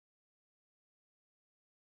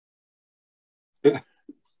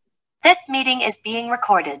This meeting is being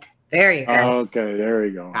recorded. There you go. Okay, there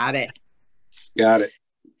we go. Got it. Got it.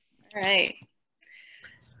 All right.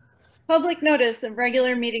 Public notice of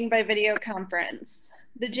regular meeting by video conference.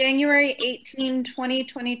 The January 18,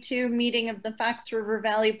 2022 meeting of the Fox River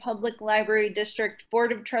Valley Public Library District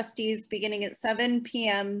Board of Trustees beginning at 7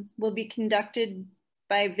 p.m. will be conducted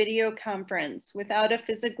by video conference without a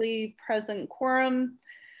physically present quorum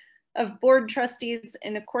of board trustees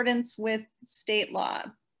in accordance with state law.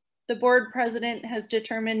 The board president has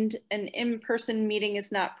determined an in-person meeting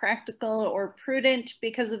is not practical or prudent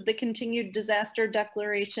because of the continued disaster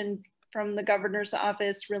declaration from the governor's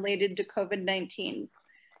office related to COVID-19.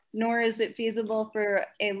 Nor is it feasible for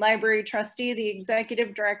a library trustee, the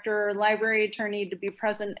executive director, or library attorney to be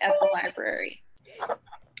present at the library.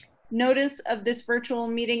 Notice of this virtual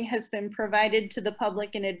meeting has been provided to the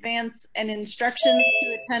public in advance, and instructions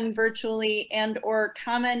to attend virtually and/or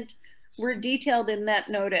comment were detailed in that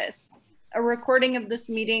notice. A recording of this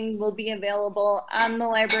meeting will be available on the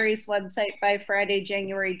library's website by Friday,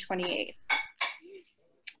 January 28th.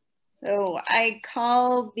 So I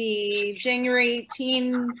call the January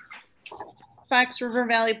 18 Fox River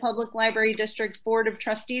Valley Public Library District Board of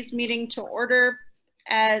Trustees meeting to order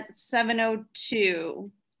at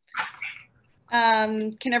 7:02.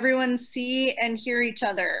 Can everyone see and hear each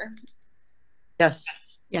other? Yes.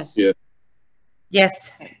 Yes. Yeah.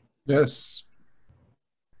 Yes. Yes.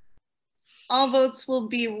 All votes will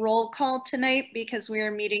be roll call tonight because we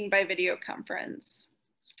are meeting by video conference.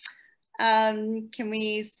 Can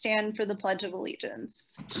we stand for the Pledge of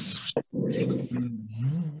Allegiance?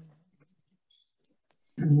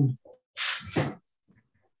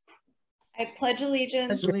 I pledge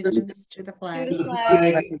allegiance to the flag to the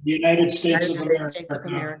flag of the United States of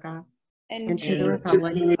America and to the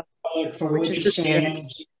republic for which it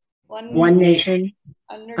stands, one nation,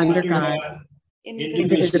 under God,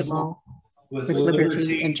 indivisible, with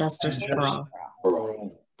liberty and justice for all.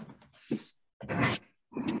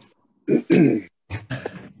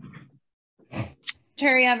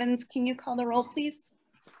 Terry Evans, can you call the roll, please?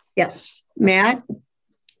 Yes. Matt?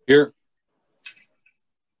 Here.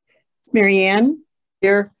 Marianne?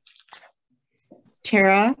 Here.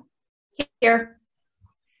 Tara? Here.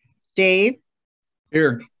 Dave?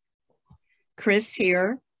 Here. Chris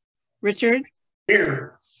here. Richard?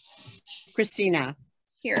 Here. Christina?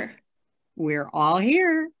 Here. We're all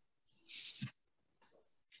here.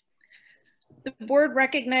 The board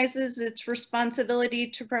recognizes its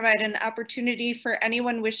responsibility to provide an opportunity for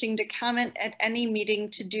anyone wishing to comment at any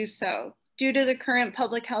meeting to do so. Due to the current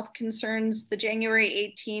public health concerns, the January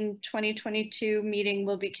 18, 2022 meeting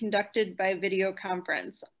will be conducted by video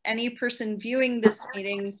conference. Any person viewing this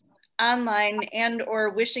meeting online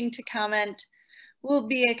and/or wishing to comment will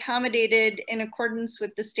be accommodated in accordance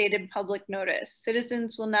with the stated public notice.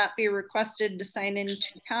 Citizens will not be requested to sign in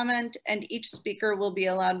to comment, and each speaker will be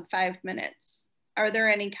allowed 5 minutes. Are there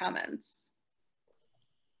any comments?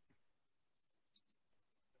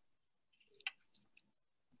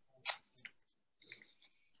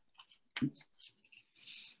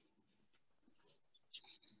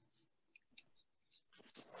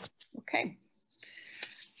 Okay.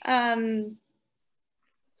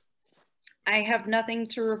 I have nothing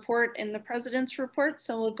to report in the president's report,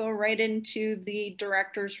 so we'll go right into the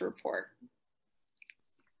director's report.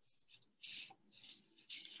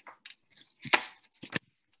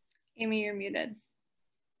 Amy, you're muted.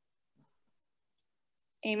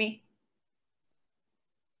 Amy.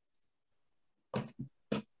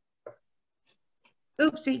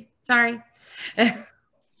 Oopsie, sorry.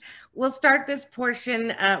 We'll start this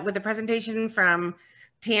portion with a presentation from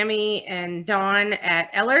Tammy and Dawn at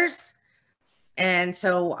Ellers. And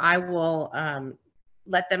so I will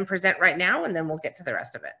let them present right now, and then we'll get to the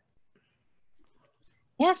rest of it.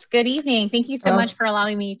 Yes, good evening. Thank you so much for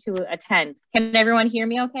allowing me to attend. Can everyone hear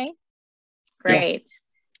me okay? Great.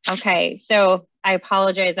 Yes. Okay, so I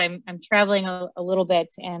apologize. I'm traveling a little bit,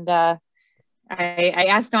 and I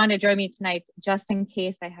asked Dawn to join me tonight just in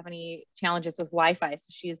case I have any challenges with Wi-Fi.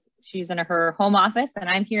 So she's in her home office, and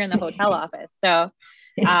I'm here in the hotel office. So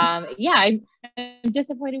yeah, I'm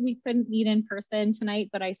disappointed we couldn't meet in person tonight,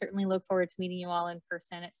 but I certainly look forward to meeting you all in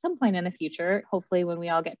person at some point in the future, hopefully when we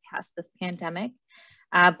all get past this pandemic.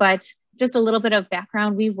 But just a little bit of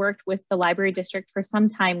background, we've worked with the library district for some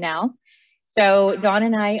time now. So Dawn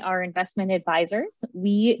and I are investment advisors.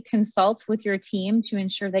 We consult with your team to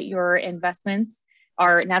ensure that your investments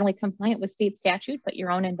are not only compliant with state statute, but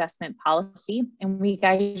your own investment policy. And we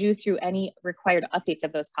guide you through any required updates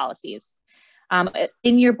of those policies.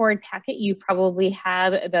 In your board packet, you probably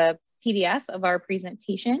have the PDF of our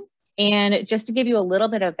presentation. And just to give you a little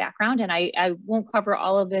bit of background, and I won't cover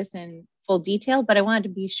all of this in full detail, but I wanted to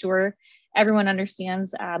be sure everyone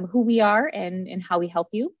understands who we are and how we help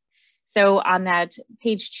you. So on that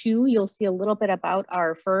page 2, you'll see a little bit about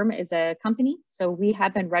our firm as a company. So we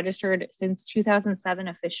have been registered since 2007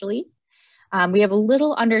 officially. We have a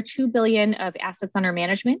little under 2 billion of assets under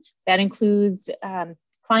management. That includes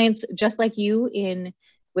clients just like you in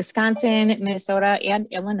Wisconsin, Minnesota, and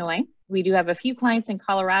Illinois. We do have a few clients in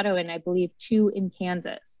Colorado and I believe 2 in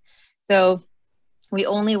Kansas. So we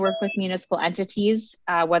only work with municipal entities,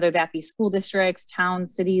 whether that be school districts,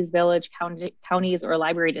 towns, cities, village, counties, or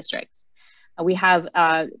library districts. We have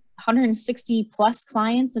 160 plus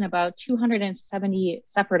clients and about 270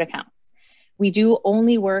 separate accounts. We do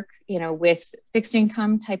only work, with fixed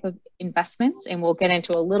income type of investments, and we'll get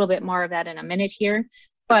into a little bit more of that in a minute here.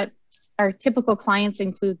 But our typical clients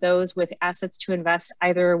include those with assets to invest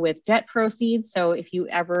either with debt proceeds. So if you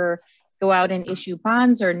ever go out and issue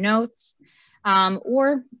bonds or notes,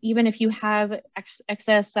 or even if you have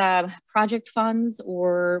excess project funds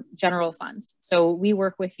or general funds. So we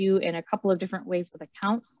work with you in a couple of different ways with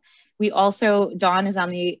accounts. We also, Dawn is on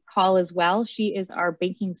the call as well. She is our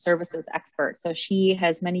banking services expert. So she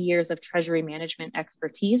has many years of treasury management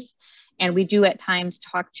expertise. And we do at times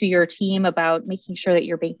talk to your team about making sure that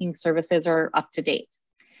your banking services are up to date.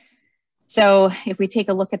 So if we take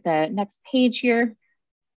a look at the next page here,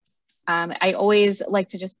 I always like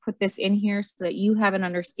to just put this in here so that you have an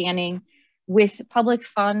understanding. With public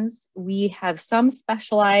funds, we have some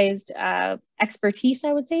specialized expertise,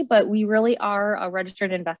 I would say, but we really are a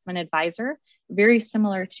registered investment advisor, very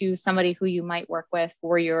similar to somebody who you might work with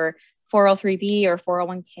for your 403B or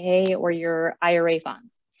 401k or your IRA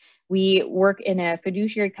funds. We work in a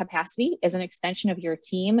fiduciary capacity as an extension of your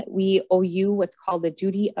team. We owe you what's called a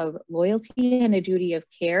duty of loyalty and a duty of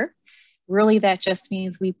care. Really, that just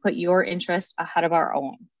means we put your interests ahead of our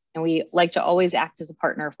own, and we like to always act as a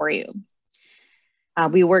partner for you.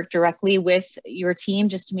 We work directly with your team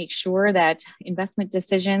just to make sure that investment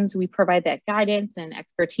decisions, we provide that guidance and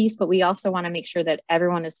expertise, but we also want to make sure that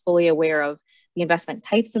everyone is fully aware of the investment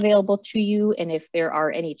types available to you, and if there are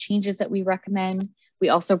any changes that we recommend. We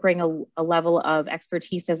also bring a level of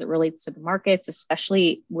expertise as it relates to the markets,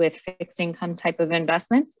 especially with fixed income type of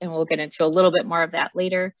investments, and we'll get into a little bit more of that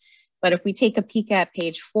later. But if we take a peek at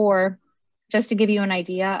page 4, just to give you an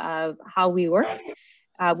idea of how we work,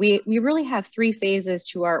 we really have 3 phases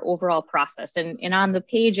to our overall process. And on the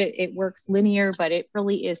page, it works linear, but it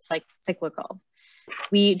really is cyclical.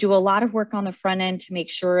 We do a lot of work on the front end to make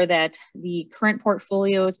sure that the current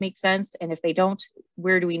portfolios make sense. And if they don't,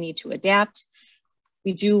 where do we need to adapt?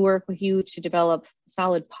 We do work with you to develop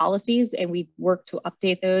solid policies, and we work to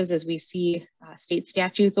update those as we see state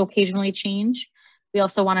statutes occasionally change. We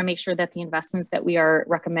also want to make sure that the investments that we are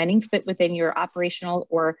recommending fit within your operational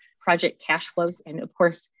or project cash flows. And of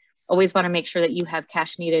course, always want to make sure that you have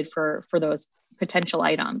cash needed for those potential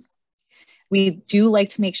items. We do like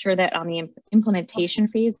to make sure that on the implementation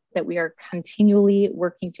phase that we are continually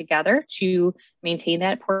working together to maintain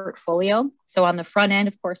that portfolio. So on the front end,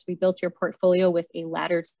 of course, we built your portfolio with a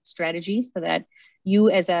laddered strategy so that you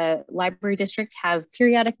as a library district have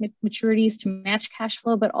periodic maturities to match cash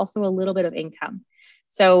flow, but also a little bit of income.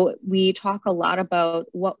 So we talk a lot about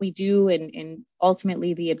what we do and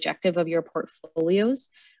ultimately the objective of your portfolios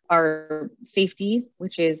are safety,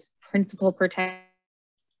 which is principal protection.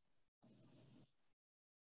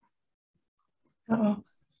 Uh-oh.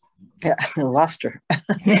 Yeah, I lost her.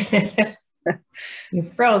 You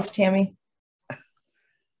froze, Tammy. Let's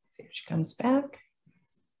see if she comes back.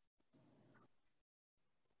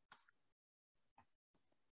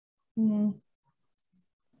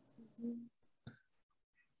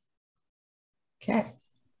 Okay.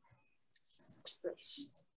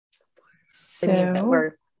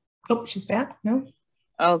 So, oh, she's back. No.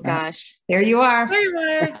 Oh gosh. There you are. There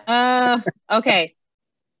you are. Okay.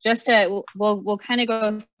 Just to, we'll kind of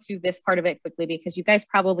go through this part of it quickly because you guys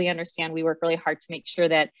probably understand we work really hard to make sure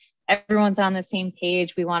that everyone's on the same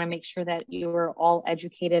page. We want to make sure that you are all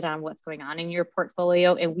educated on what's going on in your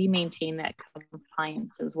portfolio, and we maintain that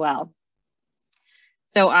compliance as well.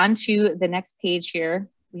 So on to the next page here,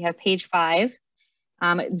 we have page 5.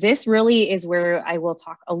 This really is where I will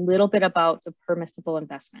talk a little bit about the permissible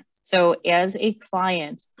investments. So as a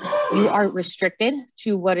client, you are restricted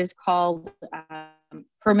to what is called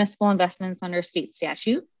permissible investments under state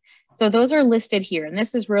statute. So those are listed here. And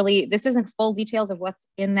this isn't full details of what's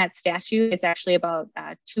in that statute. It's actually about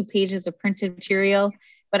 2 pages of printed material,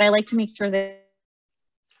 but I like to make sure that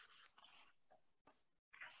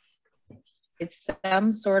it's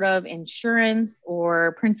some sort of insurance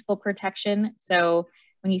or principal protection. So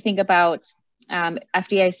when you think about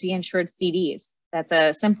FDIC insured CDs, that's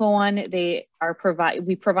a simple one. We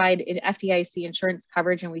provide FDIC insurance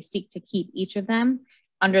coverage, and we seek to keep each of them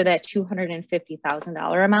under that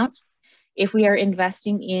 $250,000 amount. If we are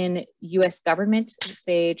investing in US government,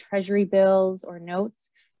 say Treasury bills or notes,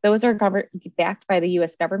 those are backed by the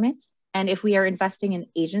US government. And if we are investing in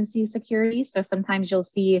agency securities, so sometimes you'll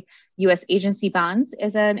see US agency bonds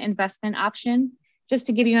as an investment option. Just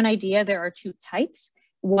to give you an idea, there are two types.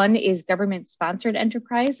 One is government sponsored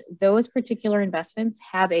enterprise. Those particular investments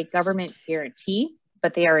have a government guarantee,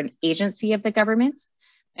 but they are an agency of the government.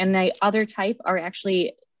 And the other type are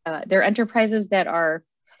actually, they're enterprises that are,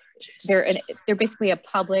 they're basically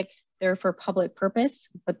they're for public purpose,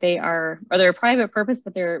 but they're a private purpose,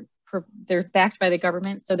 but they're backed by the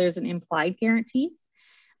government. So there's an implied guarantee.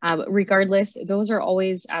 Regardless, those are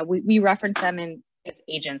always, we reference them as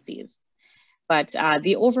agencies. But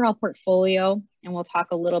the overall portfolio, and we'll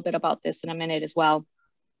talk a little bit about this in a minute as well,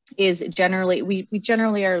 is generally, we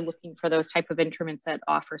generally are looking for those type of instruments that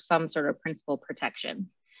offer some sort of principal protection.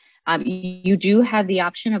 You do have the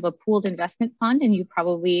option of a pooled investment fund, and you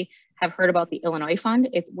probably have heard about the Illinois fund.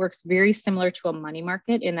 It works very similar to a money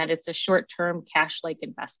market in that it's a short-term cash-like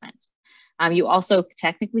investment. You also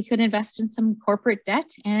technically could invest in some corporate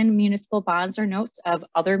debt and municipal bonds or notes of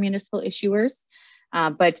other municipal issuers,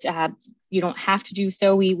 but you don't have to do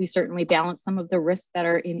so. We certainly balance some of the risks that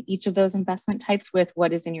are in each of those investment types with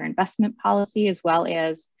what is in your investment policy, as well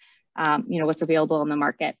as what's available in the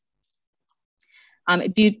market.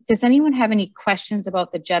 Does anyone have any questions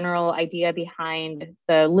about the general idea behind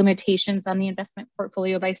the limitations on the investment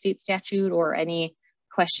portfolio by state statute, or any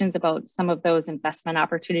questions about some of those investment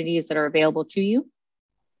opportunities that are available to you?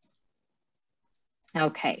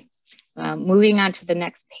 Okay, moving on to the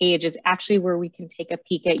next page is actually where we can take a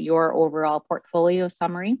peek at your overall portfolio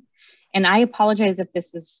summary. And I apologize if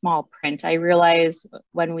this is small print. I realize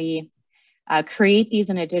when we create these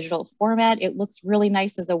in a digital format, it looks really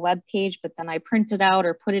nice as a web page, but then I print it out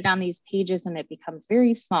or put it on these pages and it becomes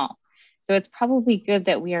very small. So it's probably good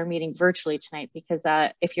that we are meeting virtually tonight, because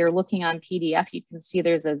if you're looking on PDF, you can see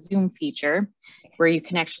there's a zoom feature where you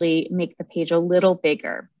can actually make the page a little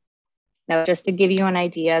bigger. Now, just to give you an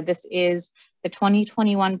idea, this is the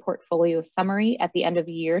 2021 portfolio summary at the end of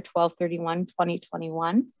the year,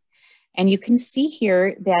 12/31/2021. And you can see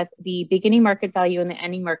here that the beginning market value and the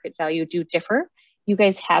ending market value do differ. You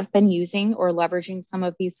guys have been using or leveraging some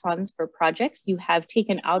of these funds for projects. You have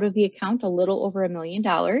taken out of the account a little over $1 million.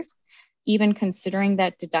 Even considering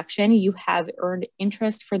that deduction, you have earned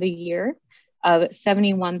interest for the year of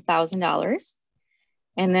 $71,000.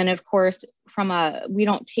 And then of course, we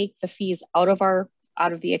don't take the fees out of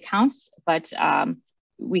the accounts, but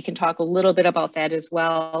we can talk a little bit about that as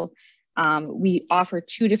well. We offer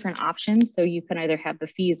two different options. So you can either have the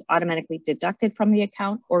fees automatically deducted from the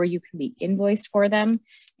account, or you can be invoiced for them.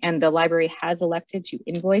 And the library has elected to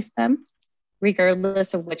invoice them.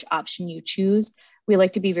 Regardless of which option you choose, we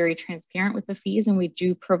like to be very transparent with the fees, and we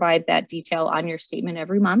do provide that detail on your statement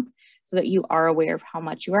every month so that you are aware of how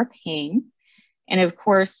much you are paying. And of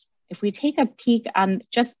course, if we take a peek on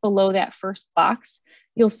just below that first box,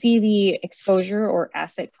 you'll see the exposure or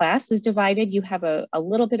asset class is divided. You have a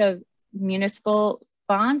little bit of municipal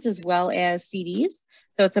bonds as well as CDs.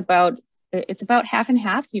 So it's about half and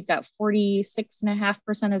half. So you've got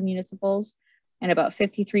 46.5% of municipals and about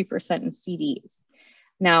 53% in CDs.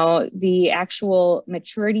 Now, the actual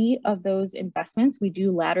maturity of those investments, we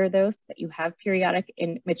do ladder those so that you have periodic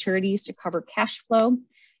maturities to cover cash flow.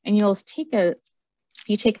 And if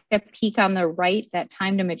you take a peek on the right, that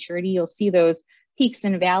time to maturity, you'll see those peaks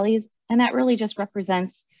and valleys. And that really just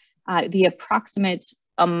represents the approximate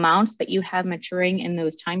amounts that you have maturing in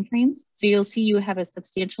those timeframes. So you'll see you have a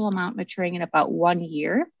substantial amount maturing in about 1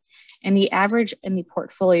 year. And the average in the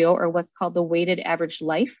portfolio, or what's called the weighted average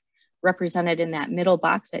life, represented in that middle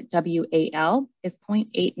box at WAL, is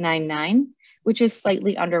 0.899, which is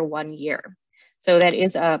slightly under 1 year. So that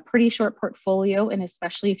is a pretty short portfolio, and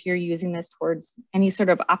especially if you're using this towards any sort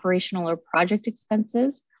of operational or project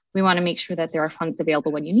expenses, we want to make sure that there are funds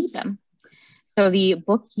available when you need them. So the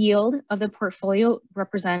book yield of the portfolio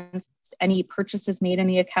represents any purchases made in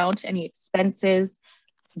the account, any expenses.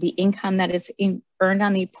 The income that is earned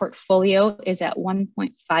on the portfolio is at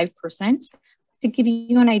 1.5%. To give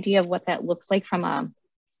you an idea of what that looks like from a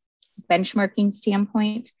benchmarking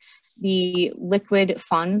standpoint, the liquid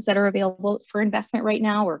funds that are available for investment right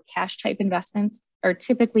now, or cash type investments, are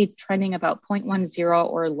typically trending about 0.10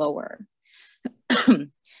 or lower.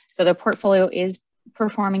 So the portfolio is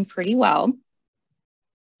performing pretty well.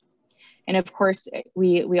 And of course,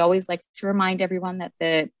 we always like to remind everyone that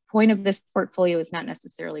the point of this portfolio is not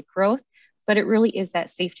necessarily growth, but it really is that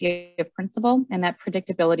safety of principal and that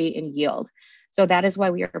predictability in yield. So that is why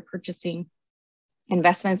we are purchasing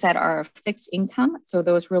investments that are fixed income. So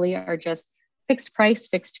those really are just fixed price,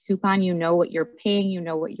 fixed coupon. You know what you're paying, you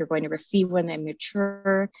know what you're going to receive when they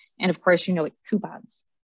mature, and of course, you know what coupons.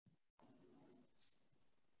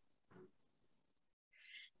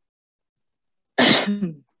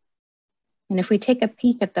 And if we take a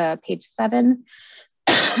peek at the page 7,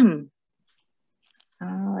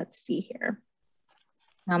 let's see here.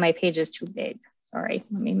 Now my page is too big. Sorry,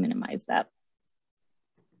 let me minimize that.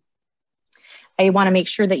 I want to make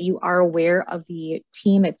sure that you are aware of the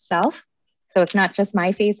team itself. So it's not just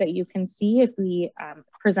my face that you can see if we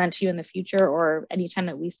present to you in the future or anytime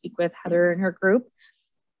that we speak with Heather and her group.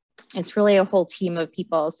 It's really a whole team of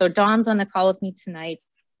people. So Dawn's on the call with me tonight.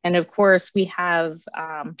 And of course, we have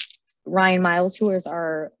Ryan Miles, who is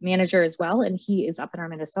our manager as well, and he is up in our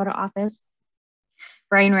Minnesota office.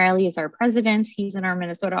 Brian Riley is our president. He's in our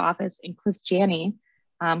Minnesota office, and Cliff Janney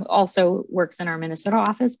also works in our Minnesota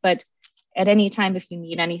office. But at any time, if you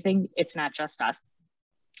need anything, it's not just us.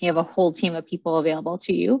 You have a whole team of people available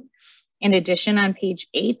to you. In addition, on page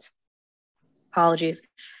 8, apologies,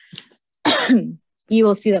 you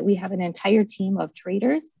will see that we have an entire team of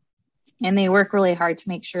traders, and they work really hard to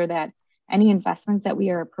make sure that any investments that we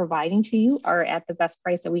are providing to you are at the best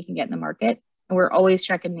price that we can get in the market. And we're always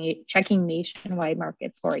checking nationwide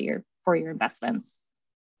markets for your investments.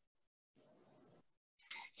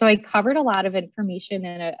 So I covered a lot of information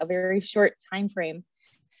in a very short time frame.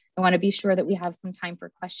 I want to be sure that we have some time for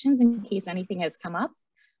questions in case anything has come up.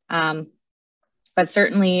 But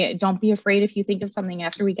certainly don't be afraid if you think of something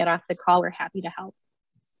after we get off the call. We're happy to help.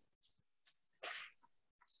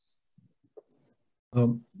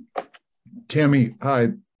 Tammy,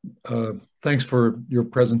 hi. Thanks for your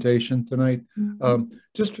presentation tonight.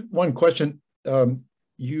 Just one question.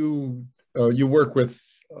 You work with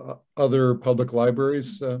other public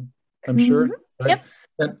libraries, I'm sure, right?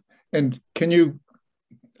 Yep. And can you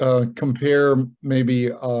compare maybe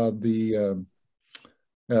the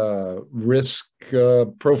risk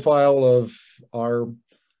profile of our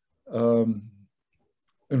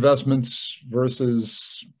investments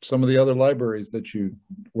versus some of the other libraries that you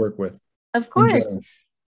work with? Of course.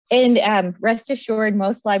 And rest assured,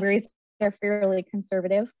 most libraries are fairly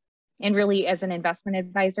conservative. And really, as an investment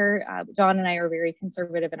advisor, Dawn and I are very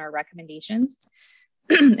conservative in our recommendations.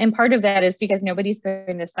 And part of that is because nobody's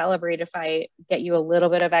going to celebrate if I get you a little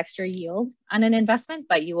bit of extra yield on an investment,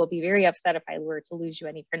 but you will be very upset if I were to lose you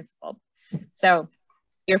any principal. So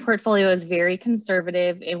your portfolio is very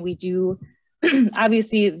conservative, and we do,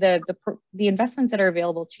 obviously, the investments that are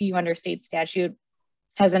available to you under state statute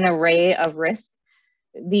has an array of risk.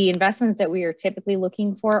 The investments that we are typically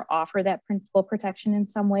looking for offer that principal protection in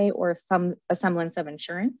some way or a semblance of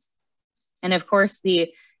insurance. And of course,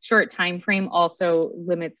 the short time frame also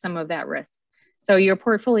limits some of that risk. So your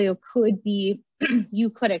portfolio could be, you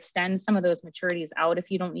could extend some of those maturities out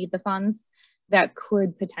if you don't need the funds. That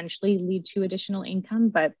could potentially lead to additional income,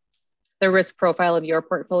 but the risk profile of your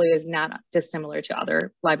portfolio is not dissimilar to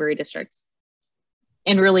other library districts.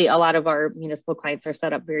 And really, a lot of our municipal clients are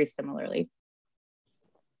set up very similarly.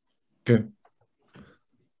 Okay.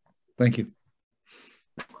 Thank you.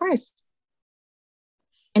 Of course.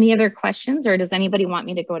 Any other questions, or does anybody want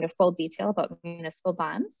me to go into full detail about municipal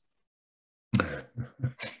bonds?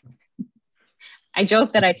 I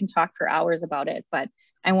joke that I can talk for hours about it, but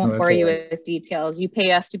I won't bore you with details. You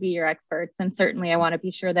pay us to be your experts, and certainly I want to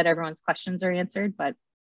be sure that everyone's questions are answered, but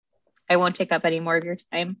I won't take up any more of your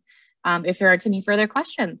time if there aren't any further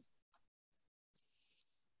questions.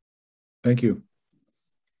 Thank you.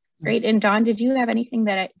 Great. And Dawn, did you have anything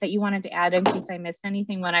that you wanted to add in case I missed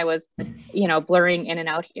anything when I was, blurring in and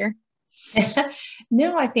out here?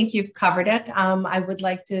 No, I think you've covered it. I would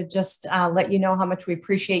like to just let you know how much we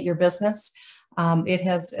appreciate your business. It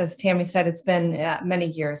has, as Tammy said, it's been many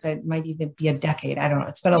years. It might even be a decade. I don't know.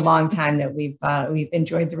 It's been a long time that we've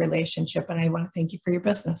enjoyed the relationship, and I want to thank you for your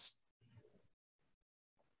business.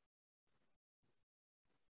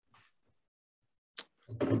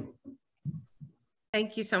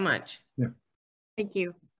 Thank you so much. Yeah. Thank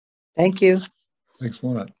you. Thank you. Thanks a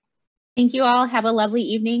lot. Thank you all. Have a lovely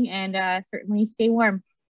evening, and certainly stay warm.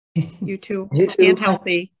 You too. You too. And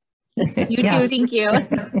healthy. You too. Thank you.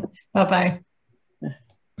 Bye-bye.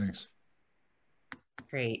 Thanks.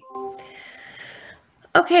 Great.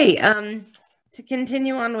 Okay, to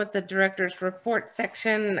continue on with the director's report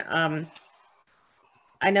section,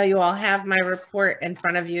 I know you all have my report in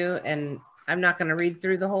front of you, and I'm not going to read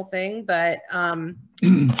through the whole thing, but the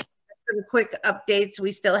some quick updates.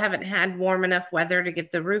 We still haven't had warm enough weather to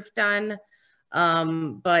get the roof done,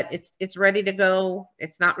 but it's ready to go.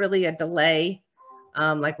 It's not really a delay,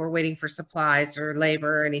 like we're waiting for supplies or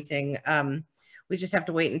labor or anything. We just have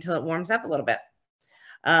to wait until it warms up a little bit.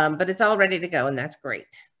 But it's all ready to go, and that's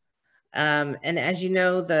great. And as you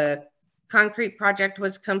know, the concrete project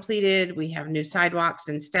was completed. We have new sidewalks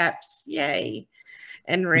and steps, yay,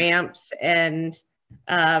 and ramps, and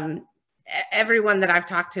everyone that I've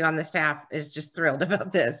talked to on the staff is just thrilled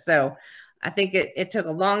about this. So I think it took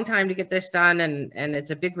a long time to get this done, and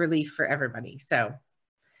it's a big relief for everybody. So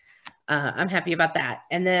I'm happy about that.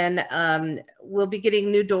 And then we'll be getting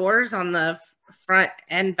new doors on the front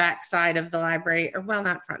and back side of the library, or well,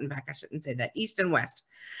 not front and back, I shouldn't say that, east and west,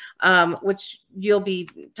 which you'll be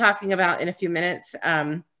talking about in a few minutes.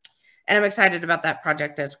 And I'm excited about that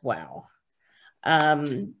project as well.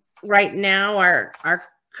 Right now, our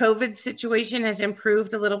COVID situation has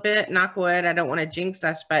improved a little bit, knock wood. I don't want to jinx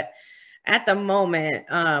us, but at the moment,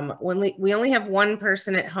 when we only have one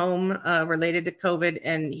person at home related to COVID,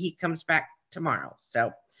 and he comes back tomorrow.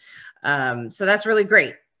 So that's really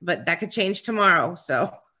great, but that could change tomorrow.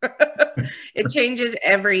 So it changes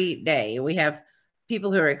every day. We have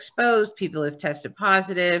people who are exposed, people who have tested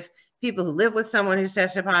positive, people who live with someone who's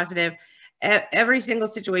tested positive. Every single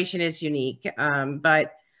situation is unique,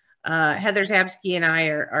 but Heather Zabsky and I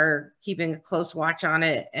are keeping a close watch on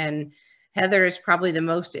it, and Heather is probably the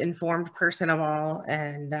most informed person of all,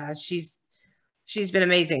 and she's been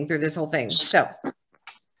amazing through this whole thing. So,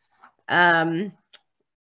 and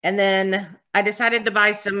then I decided to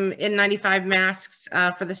buy some N95 masks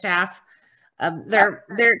for the staff. They're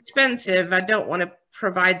expensive. I don't want to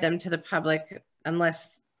provide them to the public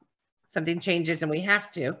unless something changes and we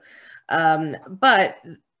have to. But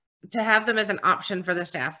to have them as an option for the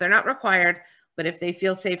staff, they're not required, but if they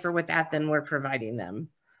feel safer with that, then we're providing them.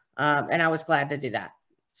 And I was glad to do that.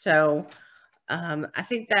 So I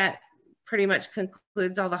think that pretty much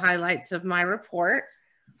concludes all the highlights of my report.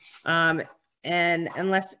 And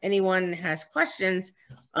unless anyone has questions,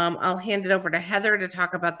 I'll hand it over to Heather to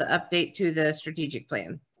talk about the update to the strategic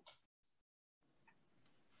plan.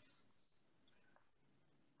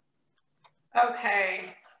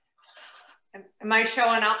 Okay. Am I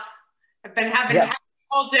showing up? I've been having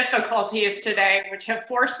technical difficulties today, which have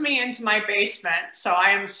forced me into my basement. So I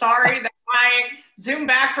am sorry that my Zoom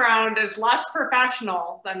background is less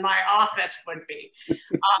professional than my office would be.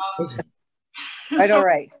 Right, all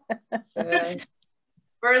right.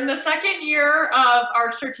 We're in the second year of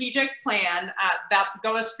our strategic plan that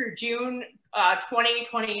goes through June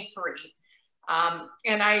 2023.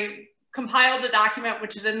 And I compiled a document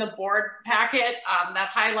which is in the board packet that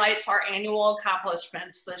highlights our annual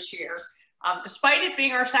accomplishments this year. Despite it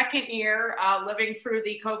being our second year living through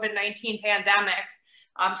the COVID-19 pandemic,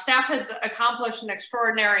 staff has accomplished an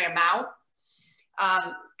extraordinary amount.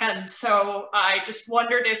 And so I just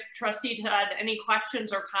wondered if trustees had any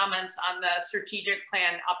questions or comments on the strategic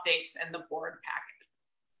plan updates in the board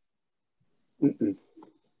packet.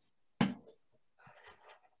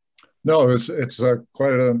 No, it's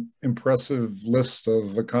quite an impressive list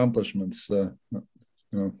of accomplishments. You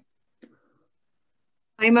know,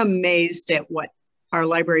 I'm amazed at what our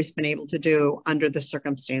library's been able to do under the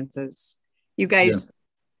circumstances. You guys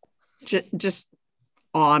just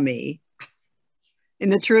awe me, in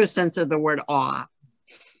the truest sense of the word awe.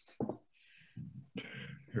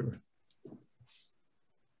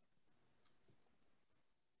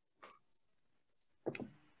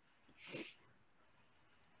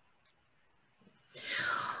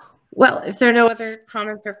 Well, if there are no other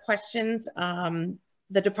comments or questions,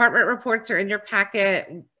 the department reports are in your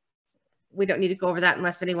packet. We don't need to go over that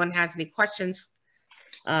unless anyone has any questions.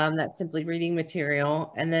 That's simply reading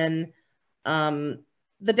material. And then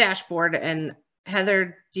the dashboard. And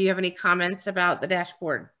Heather, do you have any comments about the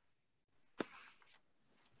dashboard?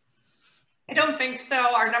 I don't think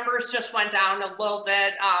so. Our numbers just went down a little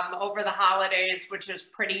bit over the holidays, which is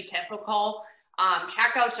pretty typical.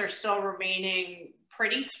 Checkouts are still remaining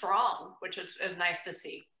pretty strong, which is nice to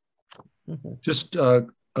see. Just a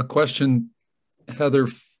question, Heather.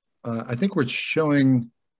 I think we're showing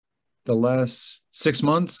the last 6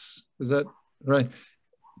 months. Is that right?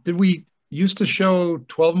 Did we used to show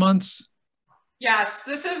 12 months? Yes,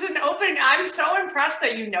 this is an open, I'm so impressed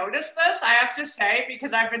that you noticed this, I have to say,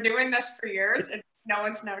 because I've been doing this for years and no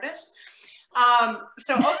one's noticed.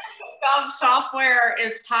 So OpenGov software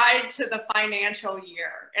is tied to the financial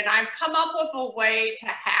year, and I've come up with a way to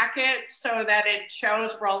hack it so that it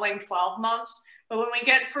shows rolling 12 months. But when we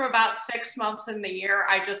get through about 6 months in the year,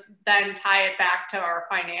 I just then tie it back to our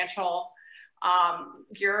financial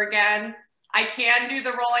year again. I can do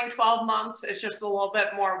the rolling 12 months. It's just a little bit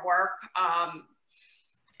more work.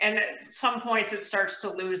 And at some points it starts to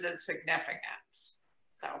lose its significance.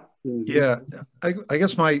 So. Yeah, I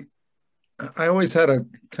guess I always had a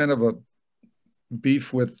kind of a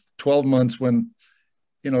beef with 12 months when,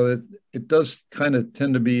 you know, it does kind of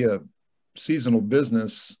tend to be a seasonal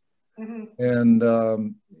business. Mm-hmm. And,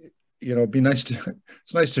 you know,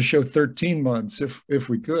 it's nice to show 13 months if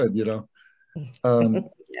we could, you know.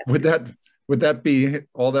 Yeah. Would that be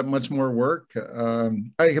all that much more work?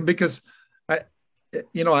 Because I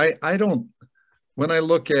don't, when I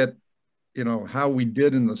look at, you know, how we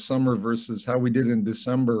did in the summer versus how we did in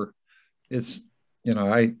December, it's, you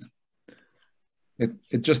know,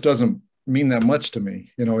 it just doesn't mean that much to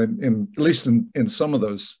me, you know, in at least in some of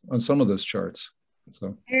those, on some of those charts.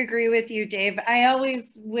 So I agree with you, Dave. I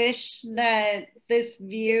always wish that this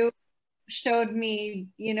view showed me,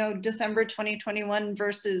 you know, December 2021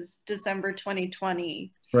 versus December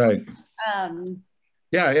 2020. Right.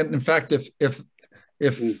 Yeah, and in fact, if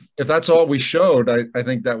that's all we showed, I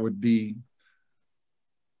think that would be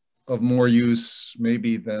of more use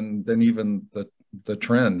maybe than even the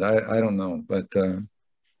trend. I don't know, but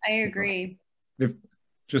I agree. It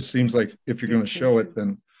just seems like if you're going to show it,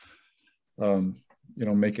 then you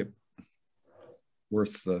know, make it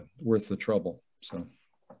worth the trouble. So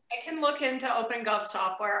I can look into OpenGov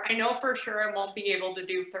software. I know for sure it won't be able to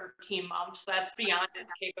do 13 months. That's beyond its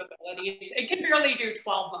capabilities. It can barely do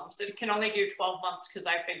 12 months. It can only do 12 months because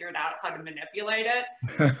I figured out how to manipulate it.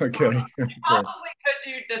 Okay. I probably could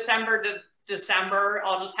do December to December.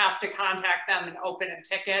 I'll just have to contact them and open a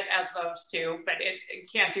ticket as those two, but it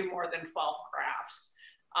can't do more than 12 graphs.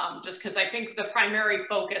 Just because I think the primary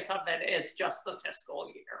focus of it is just the fiscal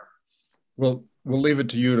year. Well, we'll leave it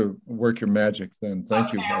to you to work your magic then.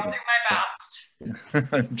 Thank you. I'll do my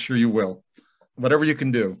best. I'm sure you will. Whatever you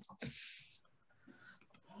can do.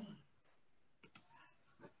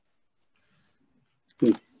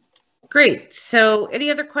 Great. So any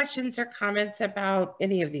other questions or comments about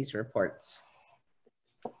any of these reports?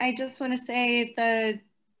 I just want to say the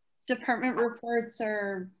department reports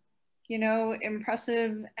are, you know,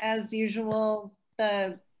 impressive as usual.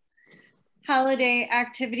 The holiday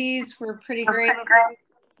activities were pretty great.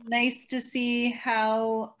 Nice to see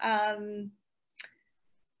how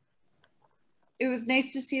it was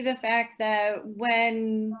nice to see the fact that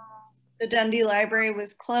when the Dundee Library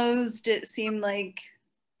was closed, it seemed like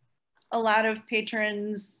a lot of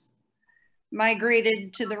patrons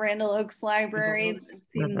migrated to the Randall Oaks Library. It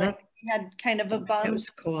seemed like we had kind of a bump. That was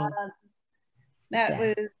cool. That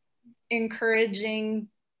was encouraging.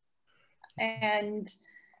 And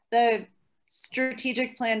the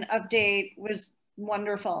strategic plan update was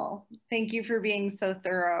wonderful. Thank you for being so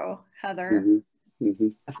thorough, Heather. Mm-hmm. Mm-hmm.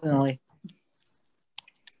 Definitely.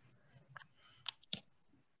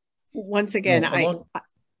 Once again,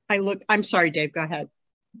 I'm sorry, Dave, go ahead.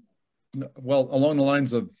 Well, along the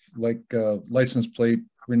lines of like license plate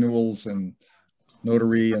renewals and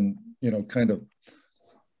notary and, you know, kind of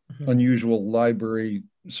unusual library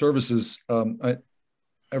services, I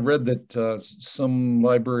read that some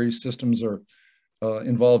library systems are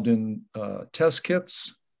involved in test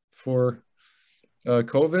kits for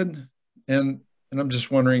COVID, and I'm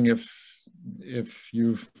just wondering if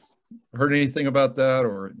you've heard anything about that,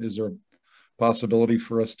 or is there a possibility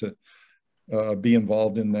for us to be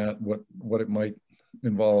involved in that? What it might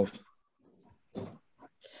involve?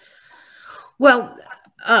 Well,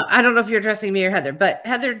 I don't know if you're addressing me or Heather, but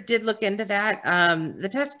Heather did look into that. The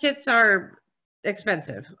test kits are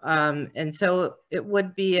expensive, and so it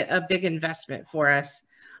would be a big investment for us.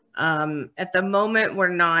 At the moment, we're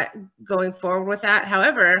not going forward with that.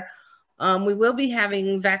 However, we will be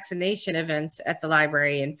having vaccination events at the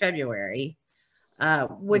library in February,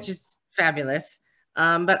 which is fabulous.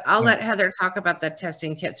 But I'll let Heather talk about the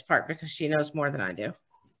testing kits part because she knows more than I do.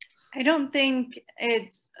 I don't think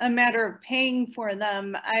it's a matter of paying for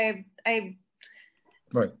them. I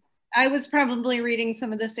was probably reading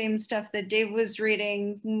some of the same stuff that Dave was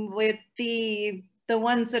reading with the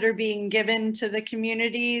ones that are being given to the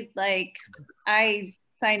community. Like, I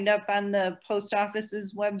signed up on the post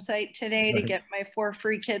office's website today to get my 4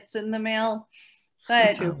 free kits in the mail.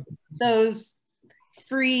 But those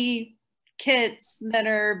free kits that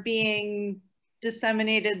are being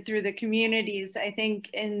disseminated through the communities, I think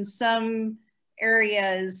in some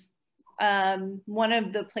areas, one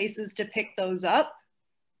of the places to pick those up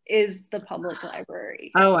is the public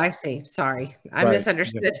library. Oh, I see. Sorry, I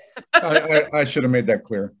misunderstood. Yeah. I should have made that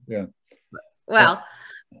clear. Yeah. Well,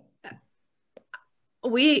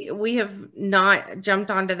 we have not jumped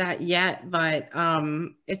onto that yet, but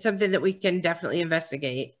it's something that we can definitely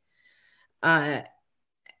investigate. And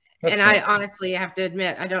I honestly have to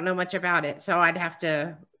admit, I don't know much about it, so I'd have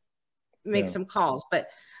to make some calls, but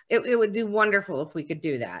it would be wonderful if we could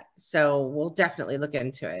do that. So we'll definitely look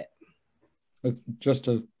into it. Just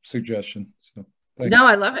a suggestion. So thanks. No,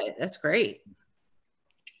 I love it. That's great.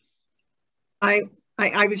 I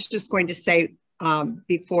was just going to say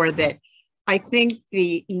before that, I think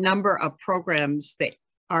the number of programs that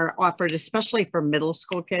are offered, especially for middle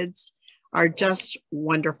school kids, are just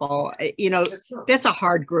wonderful. You know, that's a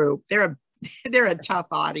hard group. They're a tough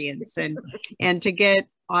audience, and to get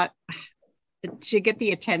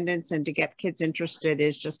the attendance and to get kids interested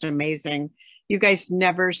is just amazing. You guys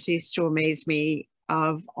never cease to amaze me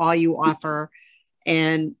of all you offer.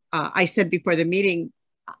 And I said before the meeting,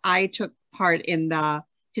 I took part in the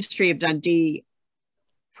History of Dundee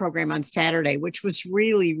program on Saturday, which was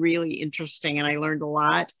really, really interesting. And I learned a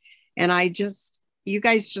lot. And you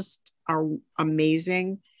guys just are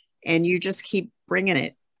amazing. And you just keep bringing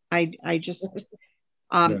it.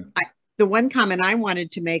 The one comment I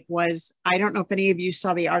wanted to make was, I don't know if any of you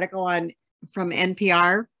saw the article from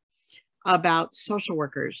NPR about social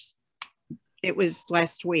workers. It was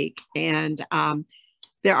last week. And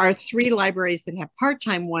there are 3 libraries that have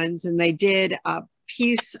part-time ones, and they did a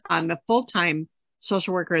piece on the full-time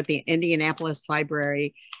social worker at the Indianapolis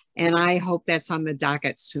Library. And I hope that's on the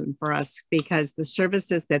docket soon for us, because the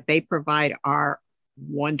services that they provide are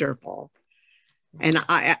wonderful. And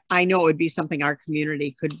I know it would be something our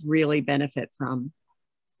community could really benefit from.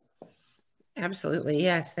 Absolutely.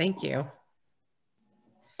 Yes. Thank you.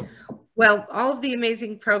 Well, all of the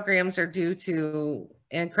amazing programs are due to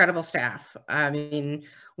incredible staff. I mean,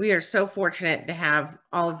 we are so fortunate to have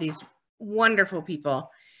all of these wonderful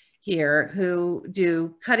people here who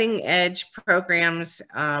do cutting edge programs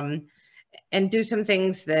and do some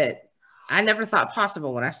things that I never thought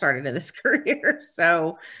possible when I started in this career.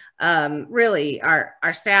 So really our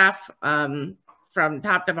staff from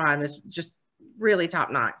top to bottom is just really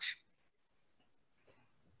top notch.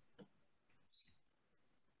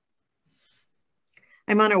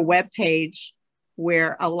 I'm on a web page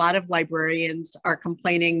where a lot of librarians are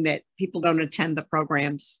complaining that people don't attend the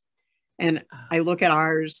programs. And I look at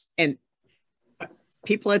ours and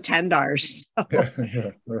people attend ours. So,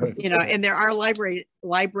 right. You know, and there are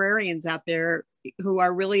librarians out there who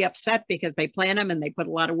are really upset because they plan them and they put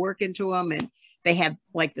a lot of work into them, and they have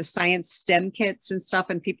like the science STEM kits and stuff,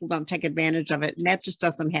 and people don't take advantage of it. And that just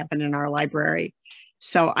doesn't happen in our library.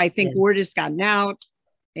 So I think word has gotten out,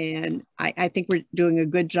 and I think we're doing a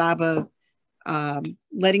good job of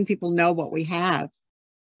letting people know what we have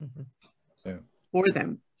for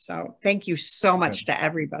them. So thank you so much to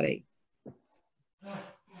everybody. All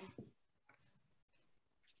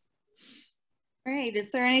right,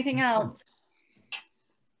 is there anything else?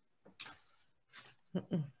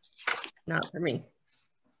 Not for me.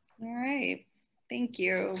 All right, thank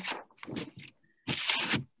you.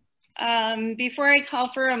 Before I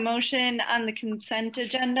call for a motion on the consent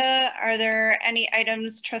agenda, are there any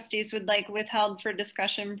items trustees would like withheld for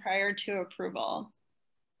discussion prior to approval?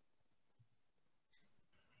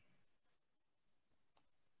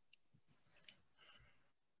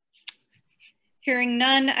 Hearing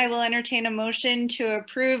none, I will entertain a motion to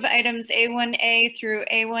approve items A1A through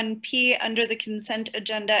A1P under the consent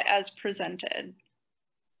agenda as presented.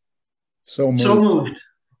 So moved.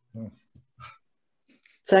 Oh.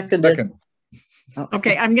 Seconded.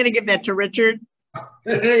 Okay, I'm going to give that to Richard.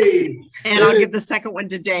 Hey. And I'll give the second one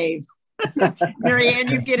to Dave. Mary Ann,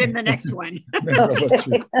 you get in the next one.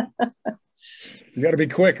 You got to be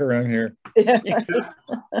quick around here. Yes.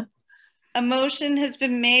 A motion has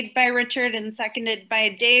been made by Richard and seconded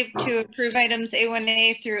by Dave to approve items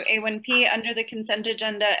A1A through A1P under the consent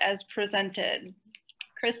agenda as presented.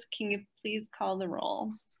 Chris, can you please call the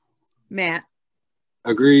roll? Matt.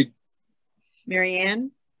 Agreed. Mary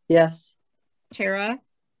Ann? Yes. Tara?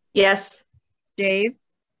 Yes. Dave?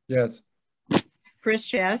 Yes.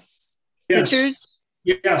 Chris, yes. Yes. Richard?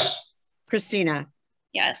 Yes. Christina?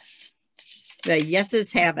 Yes. The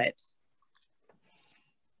yeses have it.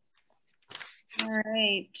 All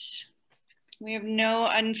right. We have no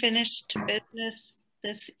unfinished business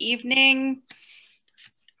this evening.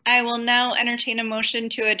 I will now entertain a motion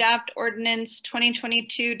to adopt ordinance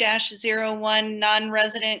 2022-01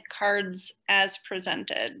 non-resident cards as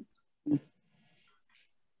presented.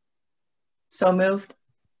 So moved.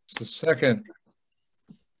 So second.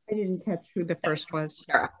 I didn't catch who the first was.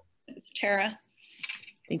 Tara. It was Tara.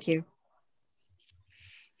 Thank you.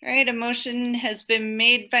 All right, a motion has been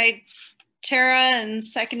made by Tara and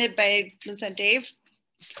seconded by, was that Dave?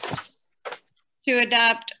 To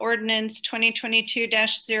adopt ordinance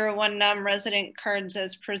 2022-01 non-resident cards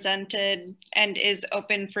as presented and is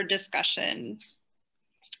open for discussion.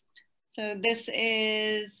 So this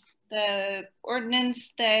is the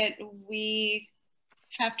ordinance that we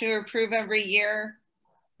have to approve every year.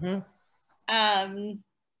 Mm-hmm.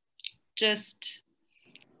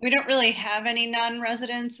 We don't really have any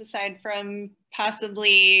non-residents aside from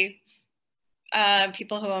possibly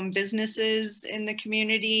people who own businesses in the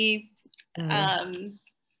community. Mm-hmm.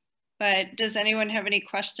 But does anyone have any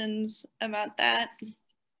questions about that?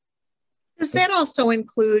 Does that also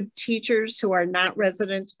include teachers who are not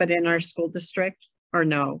residents but in our school district, or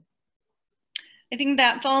no? I think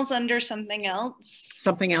that falls under something else.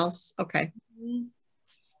 Something else? Okay.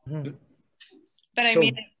 Mm-hmm. But I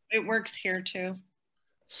mean, it works here too.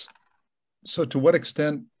 So to what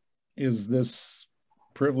extent is this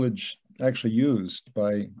privilege actually used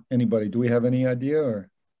by anybody? Do we have any idea? Or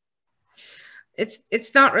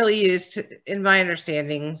it's not really used in my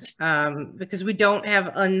understanding, because we don't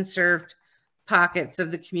have unserved pockets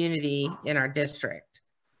of the community in our district.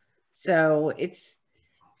 So it's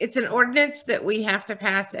an ordinance that we have to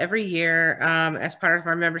pass every year as part of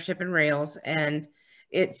our membership in Rails, and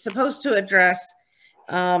it's supposed to address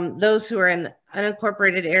those who are in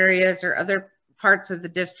unincorporated areas or other parts of the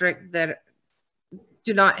district that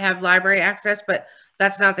do not have library access, but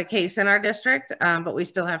that's not the case in our district, but we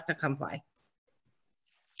still have to comply.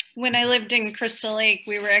 When I lived in Crystal Lake,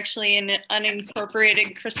 we were actually in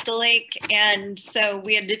unincorporated Crystal Lake. And so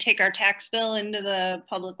we had to take our tax bill into the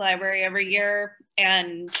public library every year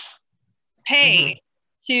and pay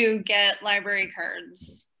to get library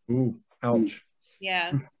cards. Ooh, ouch.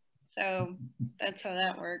 Yeah, so that's how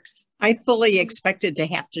that works. I fully expected to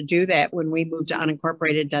have to do that when we moved to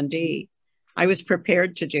unincorporated Dundee. I was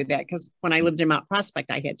prepared to do that because when I lived in Mount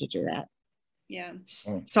Prospect, I had to do that. Yeah.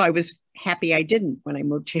 So I was happy I didn't when I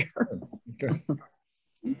moved here. Okay.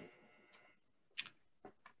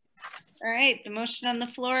 All right, the motion on the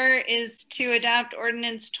floor is to adopt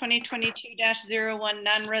ordinance 2022-01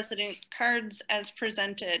 non-resident cards as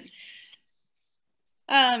presented.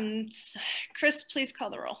 Chris, please call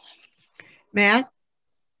the roll. Matt?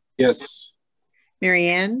 Yes.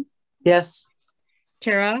 Marianne? Yes.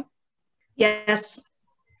 Tara? Yes.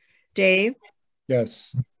 Dave?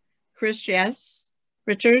 Yes. Chris, yes.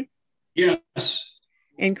 Richard? Yes.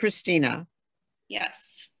 And Christina?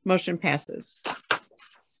 Yes. Motion passes.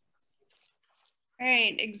 All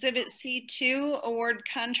right, Exhibit C2, award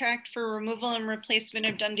contract for removal and replacement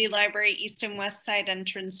of Dundee Library East and West Side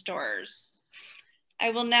entrance doors. I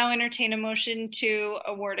will now entertain a motion to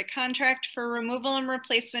award a contract for removal and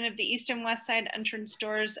replacement of the East and West Side entrance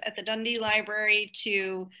doors at the Dundee Library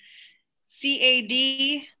to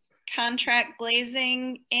CAD Contract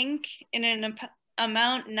Glazing, Inc. in an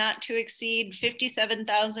amount not to exceed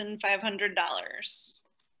 $57,500.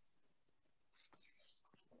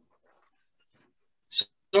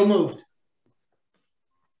 So moved.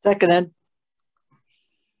 Seconded.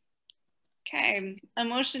 Okay, a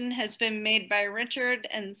motion has been made by Richard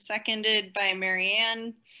and seconded by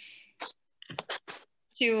Marianne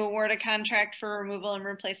to award a contract for removal and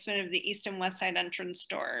replacement of the East and West Side entrance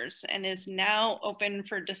doors and is now open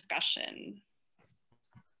for discussion.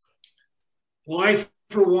 Well, I,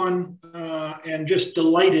 for one, am just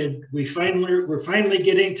delighted. We're finally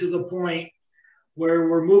getting to the point where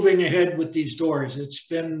we're moving ahead with these doors. It's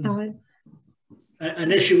been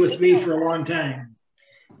an issue with me for a long time.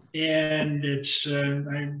 And it's,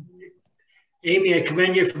 Amy, I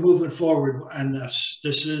commend you for moving forward on this.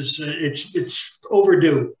 This is, it's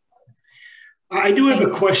overdue. I do have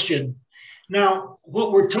a question. Now,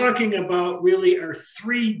 what we're talking about really are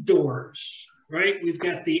 3 doors, right? We've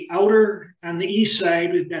got the outer, on the east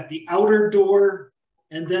side, we've got the outer door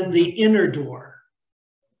and then the inner door.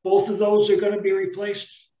 Both of those are going to be replaced?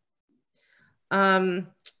 Let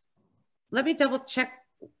me double check.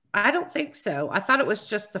 I don't think so. I thought it was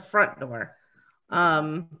just the front door.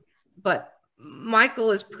 But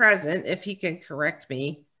Michael is present if he can correct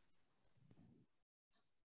me.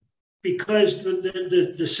 Because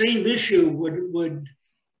the same issue would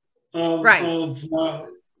right.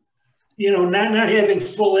 You know, not having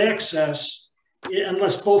full access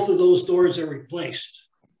unless both of those doors are replaced.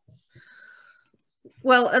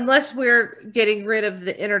 Well, unless we're getting rid of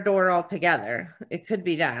the inner door altogether, it could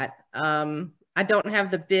be that. I don't have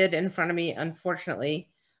the bid in front of me, unfortunately,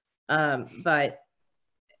 but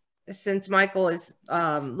since Michael is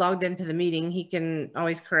logged into the meeting, he can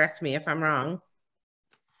always correct me if I'm wrong.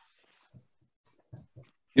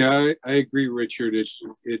 Yeah, I agree, Richard.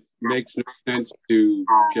 It makes no sense to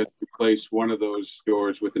just replace one of those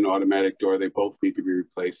doors with an automatic door. They both need to be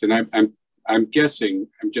replaced. And I'm I'm guessing,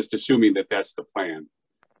 I'm just assuming that that's the plan.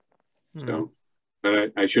 So,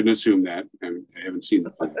 but I shouldn't assume that. I haven't seen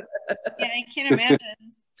the plan. Yeah, I can't imagine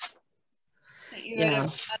that you would have an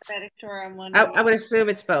automatic door on one. I would assume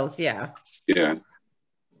it's both. Yeah. Yeah.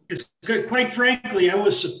 It's good. Quite frankly, I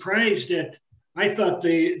was surprised that I thought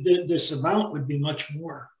this amount would be much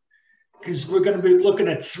more, because we're going to be looking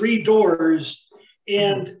at 3 doors,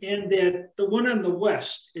 and that the one on the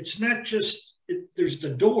west, it's not just there's the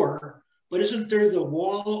door, but isn't there the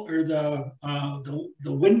wall or the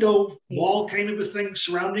window wall kind of a thing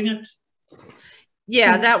surrounding it?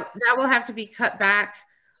 Yeah, that will have to be cut back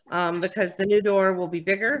because the new door will be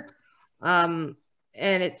bigger, and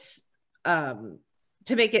it's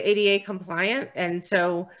to make it ADA compliant, and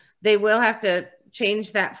so they will have to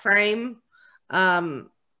change that frame.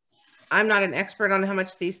 I'm not an expert on how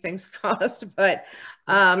much these things cost, but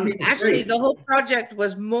actually the whole project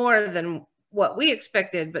was more than what we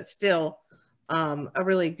expected, but still a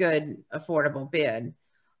really good, affordable bid.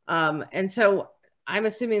 And so I'm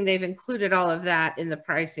assuming they've included all of that in the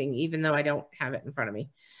pricing, even though I don't have it in front of me.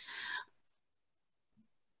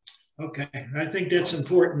 Okay, I think that's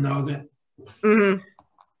important now. That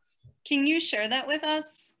Can you share that with us?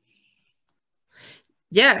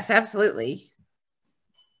 Yes, absolutely.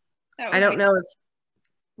 I don't know if,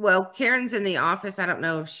 well, Karen's in the office. I don't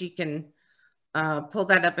know if she can pull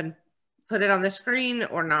that up and put it on the screen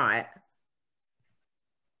or not.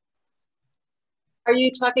 Are you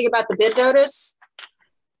talking about the bid notice?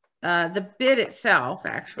 The bid itself,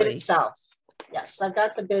 actually. Bid itself. Yes, I've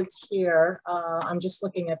got the bids here. I'm just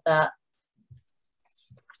looking at that.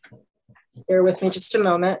 Bear with me just a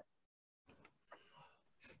moment.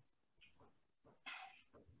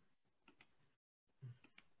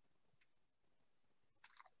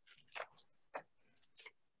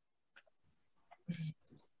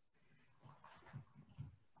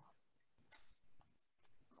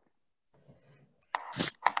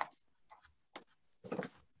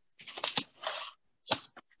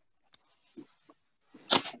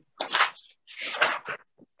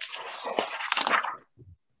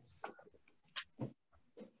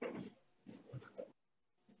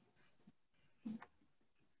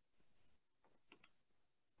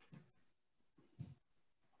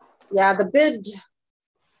 Yeah, the bid,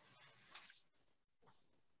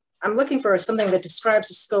 I'm looking for something that describes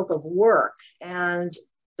the scope of work, and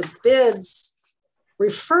the bids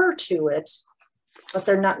refer to it, but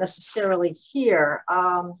they're not necessarily here.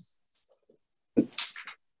 I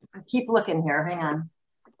keep looking here, hang on.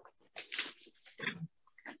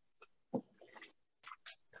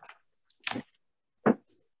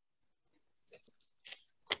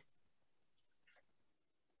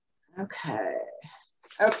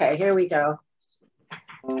 Okay, here we go.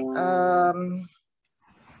 The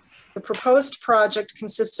proposed project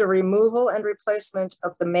consists of removal and replacement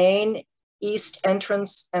of the main east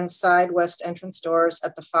entrance and side west entrance doors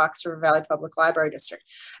at the Fox River Valley Public Library District.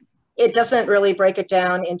 It doesn't really break it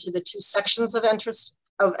down into the 2 sections of entrance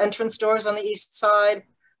doors on the east side,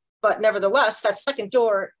 but nevertheless, that second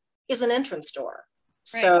door is an entrance door.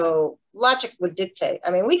 Right. So logic would dictate.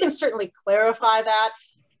 I mean, we can certainly clarify that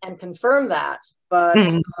and confirm that, but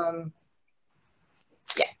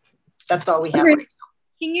yeah, that's all we have right now.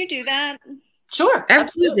 Can you do that? Sure,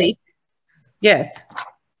 absolutely. Yes.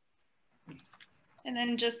 And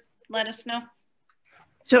then just let us know.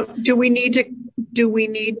 So do we need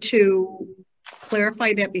to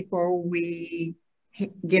clarify that before we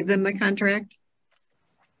give them the contract?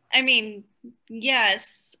 I mean,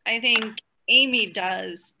 yes, I think Amy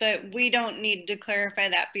does, but we don't need to clarify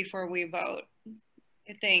that before we vote,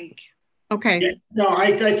 I think. Okay. Yeah, no,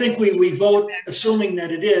 I think we vote assuming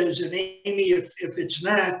that it is, and Amy, if it's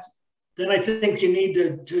not, then I think you need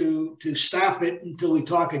to stop it until we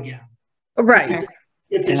talk again. Right. Okay.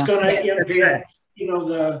 If it's going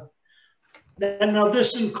to, then now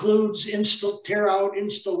this includes tear out,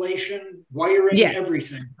 installation, wiring,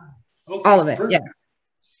 everything. Okay, all of it. Perfect. Yes.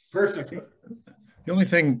 Perfect. The only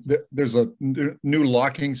thing, there's a new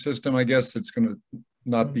locking system, I guess, that's going to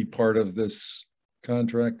not be part of this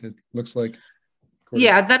contract, it looks like.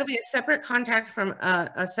 Yeah, that'll be a separate contract from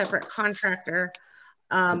a separate contractor,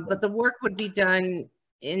 but the work would be done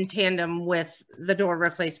in tandem with the door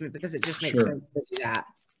replacement because it just makes sense to do that.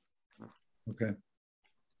 Okay.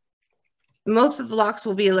 Most of the locks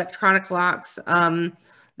will be electronic locks that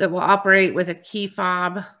will operate with a key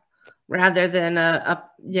fob rather than a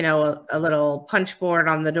little punch board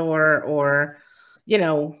on the door, or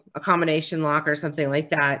a combination lock or something like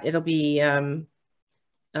that. It'll be a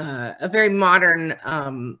very modern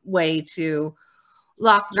way to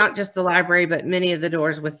lock not just the library, but many of the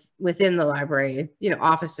doors within the library, you know,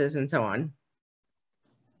 offices and so on.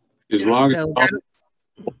 As long as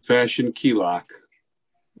old-fashioned key lock.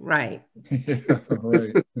 Right.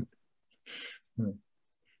 Right.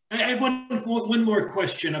 I have one more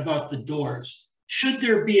question about the doors. Should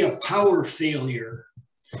there be a power failure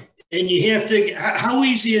and you have to, how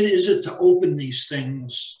easy is it to open these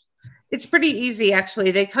things? It's pretty easy, actually.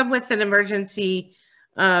 They come with an emergency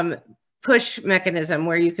push mechanism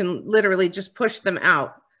where you can literally just push them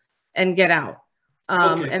out and get out.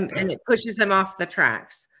 Okay. And it pushes them off the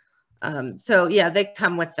tracks. So yeah, they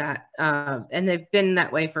come with that. And they've been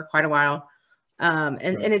that way for quite a while. And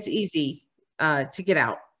it's easy to get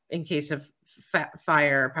out in case of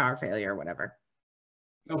fire or power failure or whatever.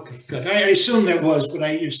 Okay, good. I assume there was, but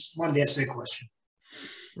I just wanted to ask that question.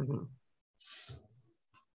 Mm-hmm.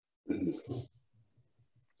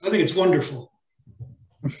 I think it's wonderful.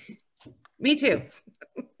 Me too.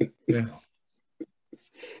 Yeah.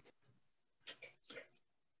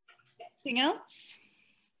 Anything else?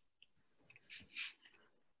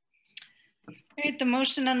 All right, the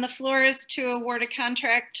motion on the floor is to award a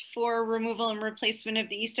contract for removal and replacement of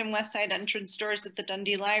the east and west side entrance doors at the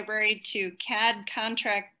Dundee Library to CAD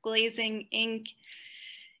Contract Glazing, Inc.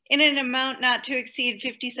 in an amount not to exceed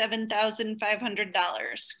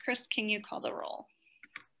 $57,500. Chris, can you call the roll?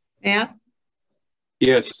 Matt?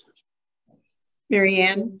 Yes.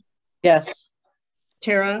 Marianne? Yes.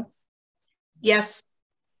 Tara? Yes.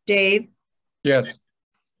 Dave? Yes.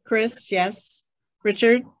 Chris, yes.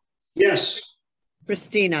 Richard? Yes.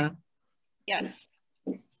 Christina? Yes.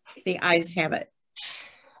 The ayes have it.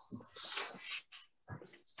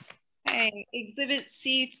 Okay, Exhibit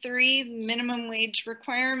C3, minimum wage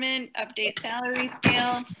requirement, update salary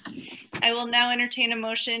scale. I will now entertain a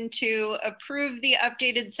motion to approve the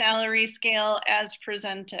updated salary scale as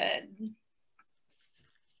presented.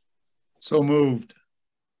 So moved.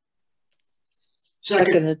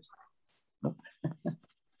 Seconded.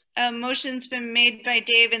 A motion's been made by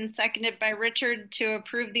Dave and seconded by Richard to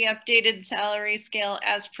approve the updated salary scale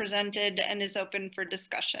as presented and is open for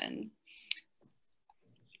discussion.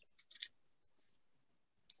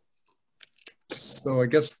 So I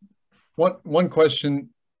guess one question,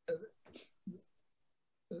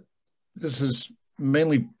 this is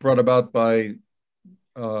mainly brought about by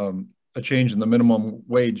a change in the minimum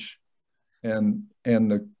wage and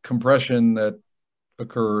the compression that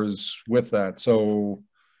occurs with that. So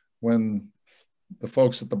when the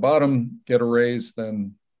folks at the bottom get a raise,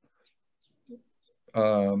 then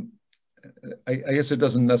I guess it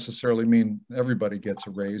doesn't necessarily mean everybody gets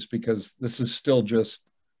a raise, because this is still just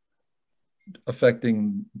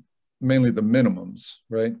affecting mainly the minimums,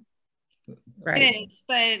 right? Right. It is,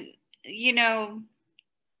 but you know,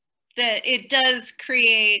 it does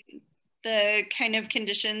create the kind of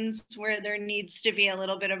conditions where there needs to be a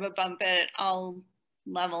little bit of a bump at all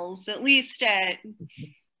levels, at least at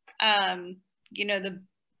you know, the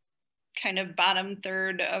kind of bottom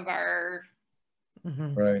third of our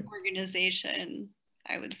right. organization,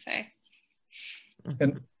 I would say.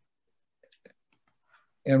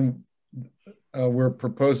 And we're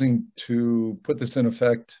proposing to put this in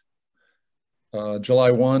effect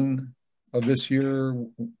July 1 of this year,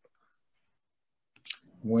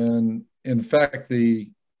 when in fact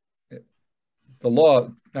the law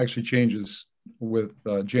actually changes with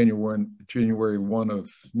January 1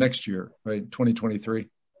 of next year, right? 2023.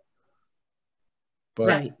 But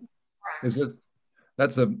right. Is it,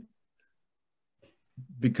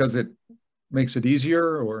 because it makes it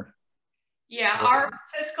easier, or? Yeah, our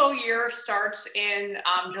fiscal year starts in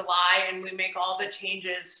July, and we make all the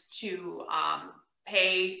changes to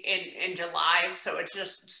pay in July. So it's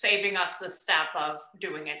just saving us the step of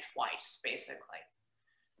doing it twice, basically.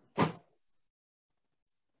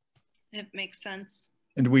 It makes sense.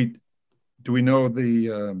 And do we know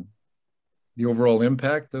the overall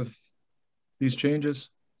impact of these changes?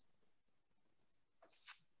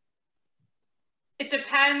 It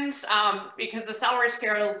depends, because the salary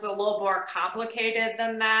scale is a little more complicated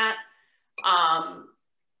than that.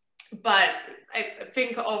 But I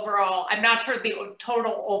think overall, I'm not sure the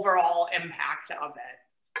total overall impact of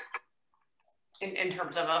it in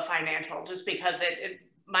terms of a financial, just because it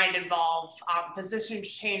might involve positions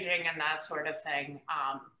changing and that sort of thing.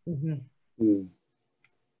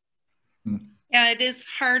 Yeah, it is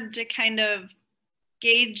hard to kind of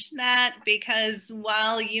gauge that, because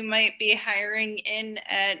while you might be hiring in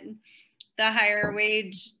at the higher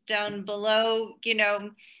wage down below, you know,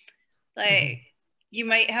 like you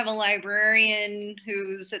might have a librarian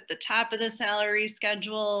who's at the top of the salary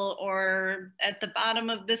schedule or at the bottom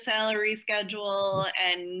of the salary schedule.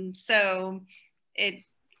 And so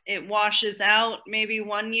it washes out maybe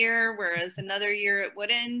one year, whereas another year it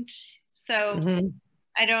wouldn't. So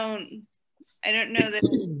I don't know that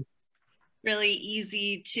it's really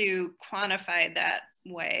easy to quantify that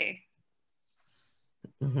way.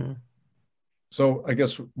 So I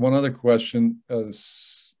guess one other question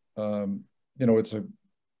is, you know, it's a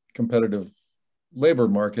competitive labor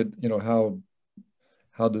market. You know,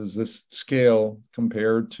 how does this scale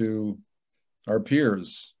compare to our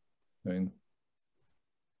peers? I mean,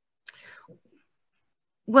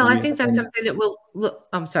 well, I think that's something that we'll look.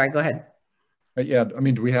 I'm sorry. Go ahead. Yeah, I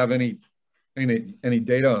mean, do we have any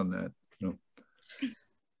data on that? No.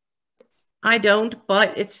 I don't,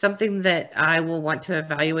 but it's something that I will want to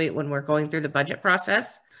evaluate when we're going through the budget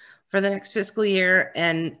process for the next fiscal year.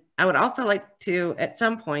 And I would also like to, at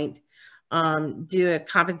some point, do a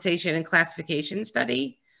compensation and classification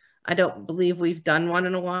study. I don't believe we've done one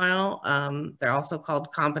in a while. They're also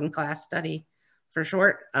called comp and class study for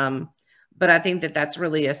short. But I think that that's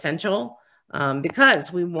really essential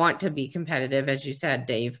because we want to be competitive, as you said,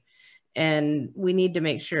 Dave. And we need to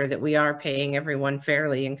make sure that we are paying everyone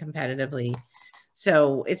fairly and competitively.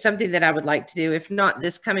 So it's something that I would like to do, if not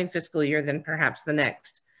this coming fiscal year, then perhaps the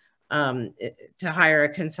next, to hire a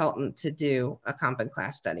consultant to do a comp and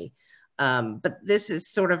class study. But this is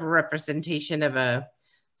sort of a representation of a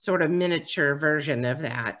sort of miniature version of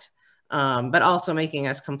that, but also making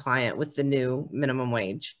us compliant with the new minimum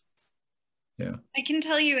wage. Yeah. I can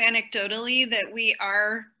tell you anecdotally that we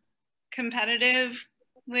are competitive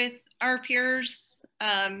with our peers.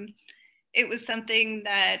 It was something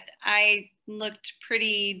that I looked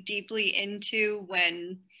pretty deeply into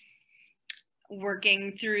when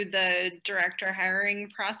working through the director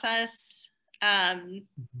hiring process. And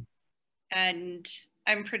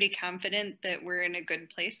I'm pretty confident that we're in a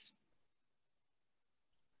good place.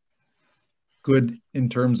 Good in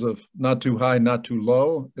terms of not too high, not too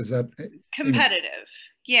low? Is that competitive?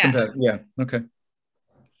 Yeah. Competitive, yeah, okay.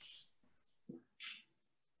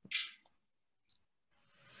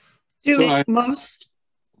 Do most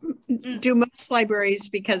libraries,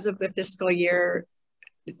 because of the fiscal year,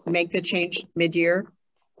 make the change mid-year?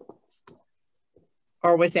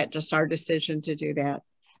 Or was that just our decision to do that?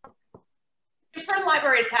 Different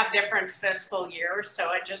libraries have different fiscal years,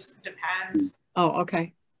 so it just depends. Oh,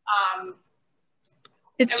 okay.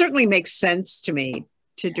 It certainly makes sense to me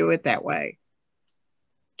to do it that way.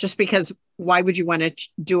 Just because why would you want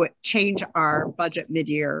to change our budget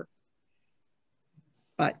mid-year?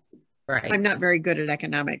 But right. I'm not very good at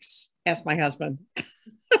economics. Ask my husband.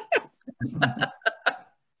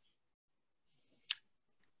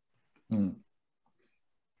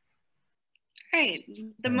 Right.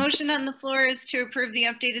 The motion on the floor is to approve the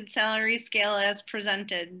updated salary scale as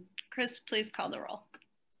presented. Chris, please call the roll.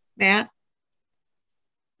 Matt?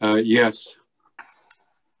 Yes.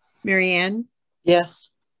 Marianne? Yes.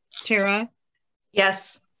 Tara?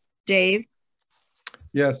 Yes. Dave?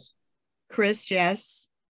 Yes. Chris, yes.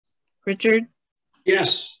 Richard?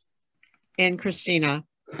 Yes. And Christina?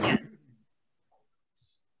 Yes.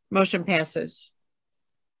 Motion passes.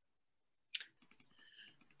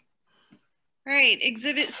 All right,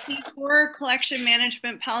 Exhibit C4, Collection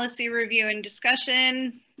Management Policy Review and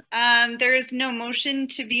Discussion. There is no motion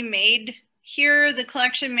to be made here. The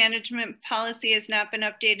collection management policy has not been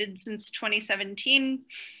updated since 2017.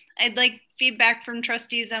 I'd like feedback from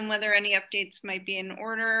trustees on whether any updates might be in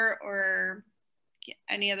order or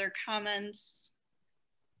any other comments.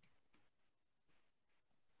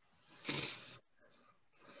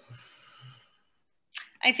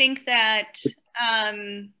 I think that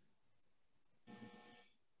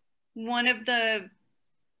one of the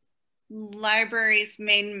library's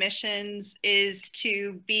main missions is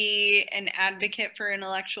to be an advocate for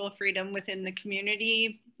intellectual freedom within the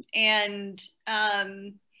community. And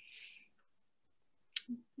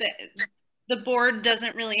the board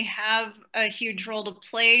doesn't really have a huge role to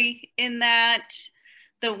play in that.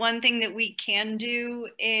 The one thing that we can do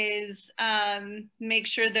is make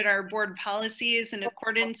sure that our board policy is in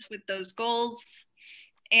accordance with those goals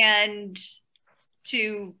and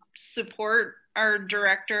to support our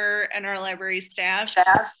director and our library staff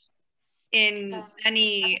in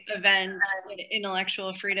any event that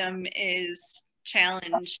intellectual freedom is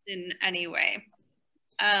challenged in any way.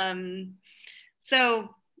 So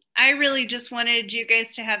I really just wanted you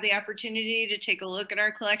guys to have the opportunity to take a look at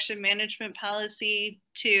our collection management policy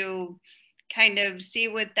to kind of see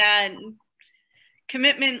what that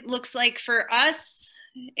commitment looks like for us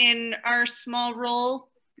in our small role,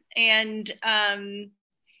 and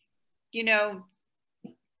you know,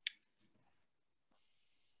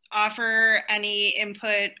 offer any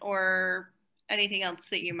input or anything else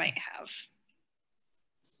that you might have.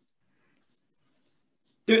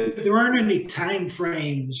 there aren't any time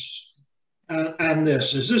frames on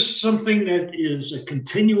this. Is this something that is a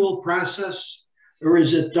continual process, or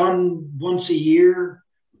is it done once a year?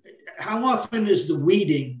 How often is the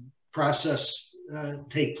weeding process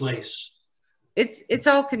take place? It's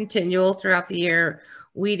all continual throughout the year,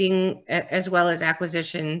 weeding as well as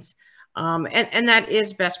acquisitions. And that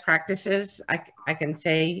is best practices, I can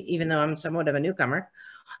say, even though I'm somewhat of a newcomer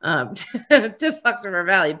to Fox River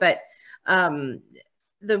Valley. But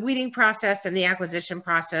the weeding process and the acquisition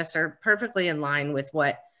process are perfectly in line with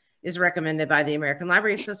what is recommended by the American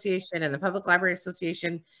Library Association and the Public Library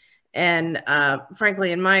Association. And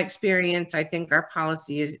frankly, in my experience, I think our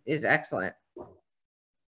policy is excellent.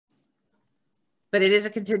 But it is a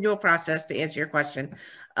continual process, to answer your question.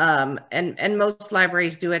 And most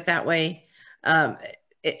libraries do it that way. And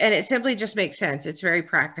it simply just makes sense. It's very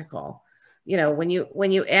practical. You know, when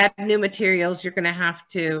you add new materials, you're going to have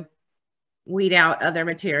to weed out other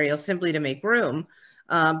materials simply to make room,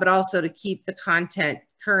 but also to keep the content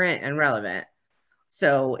current and relevant.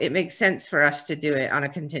 So it makes sense for us to do it on a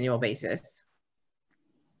continual basis.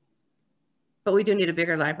 But we do need a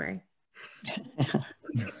bigger library. I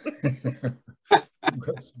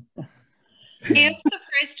am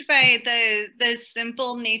surprised by the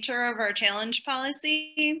simple nature of our challenge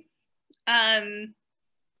policy.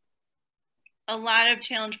 A lot of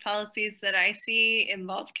challenge policies that I see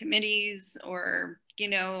involve committees or, you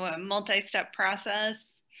know, a multi-step process.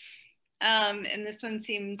 And this one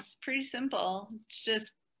seems pretty simple. It's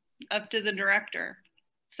just up to the director.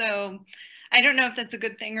 So I don't know if that's a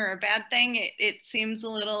good thing or a bad thing. It seems a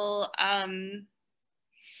little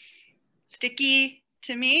sticky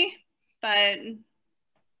to me, but I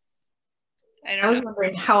don't know. I was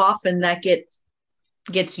wondering how often that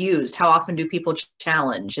gets used. How often do people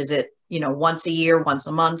challenge? Is it, you know, once a year, once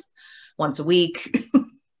a month, once a week?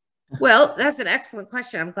 Well, that's an excellent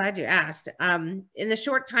question. I'm glad you asked. In the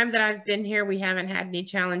short time that I've been here, we haven't had any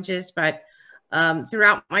challenges, but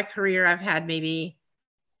throughout my career, I've had maybe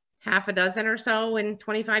half a dozen or so in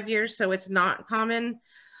 25 years. So it's not common.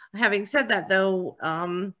 Having said that, though,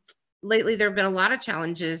 lately there have been a lot of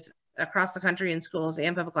challenges across the country in schools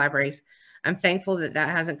and public libraries. I'm thankful that that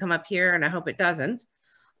hasn't come up here, and I hope it doesn't.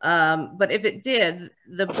 But if it did,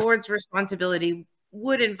 the board's responsibility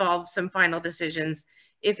would involve some final decisions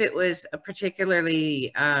if it was a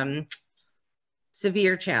particularly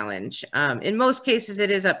severe challenge. In most cases,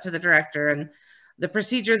 it is up to the director, and the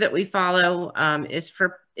procedure that we follow is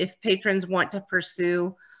for if patrons want to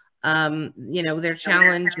pursue, you know, their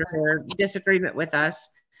challenge or their disagreement with us,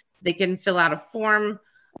 they can fill out a form,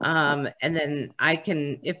 and then I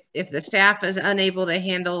can, if the staff is unable to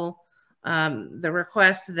handle the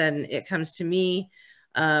request, then it comes to me,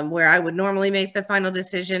 where I would normally make the final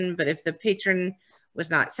decision. But if the patron was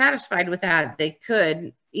not satisfied with that, they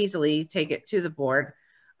could easily take it to the board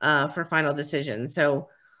for final decision. So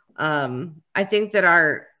I think that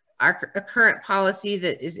our current policy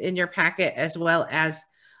that is in your packet, as well as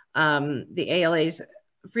the ALA's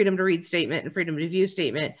freedom to read statement and freedom to view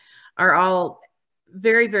statement, are all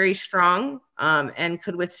very, very strong and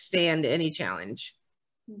could withstand any challenge.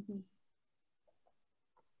 Mm-hmm.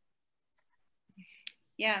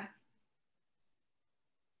 Yeah.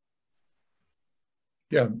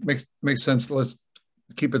 Yeah, makes sense. Let's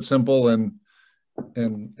keep it simple, and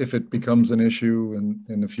if it becomes an issue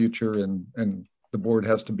in the future and the board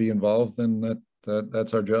has to be involved, then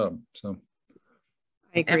that's our job. So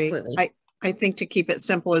I agree. Absolutely. I think to keep it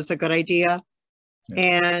simple is a good idea.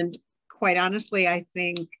 Yeah. And quite honestly, I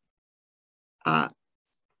think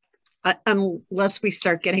unless we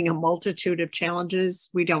start getting a multitude of challenges,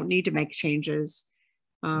 we don't need to make changes.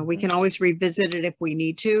 We can always revisit it if we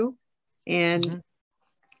need to. And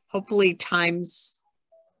hopefully times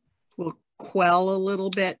will quell a little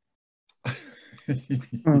bit.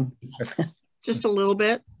 Just a little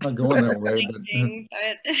bit. Not going that way,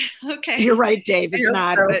 but okay. You're right, Dave. It's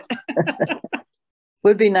not, so. But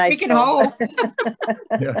would be nice. We can hope.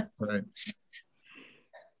 Yeah, right.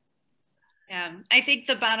 Yeah, I think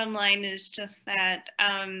the bottom line is just that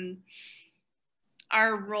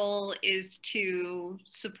our role is to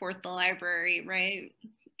support the library, right?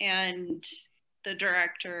 And the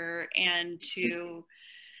director, and to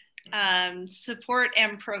support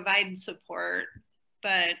and provide support,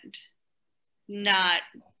 but not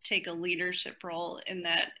take a leadership role in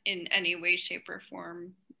that in any way, shape, or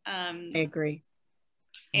form. I agree.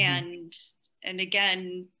 And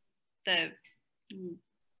again,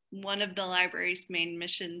 one of the library's main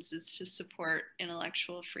missions is to support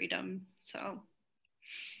intellectual freedom. So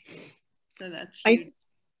that's huge.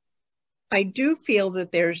 I do feel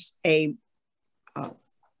that there's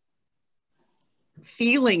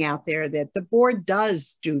feeling out there that the board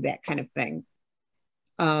does do that kind of thing.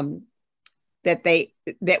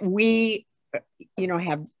 That we, you know,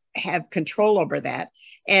 have control over that.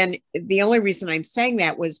 And the only reason I'm saying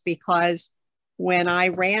that was because when I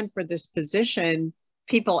ran for this position,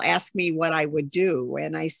 people asked me what I would do.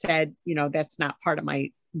 And I said, you know, that's not part of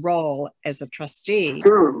my role as a trustee,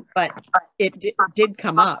 but it did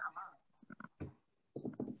come up.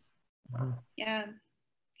 Yeah.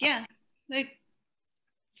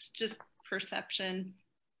 It's just perception.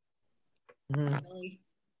 Really.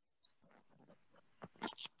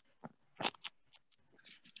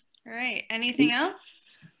 All right, anything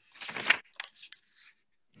else?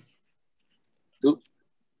 Nope.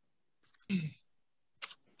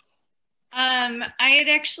 I had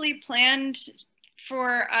actually planned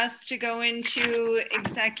for us to go into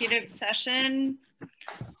executive session.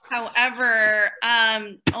 However,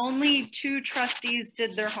 only 2 trustees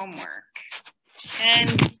did their homework.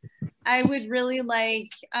 And I would really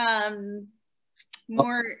like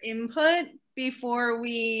more input before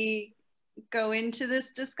we go into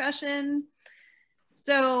this discussion.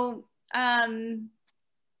 So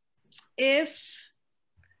if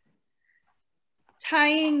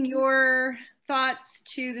tying your thoughts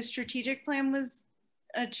to the strategic plan was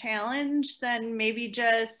a challenge, then maybe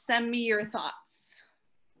just send me your thoughts.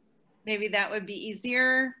 Maybe that would be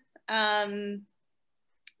easier. And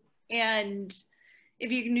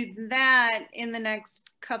if you can do that in the next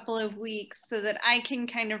couple of weeks so that I can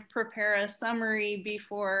kind of prepare a summary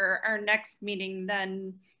before our next meeting,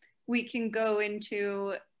 then we can go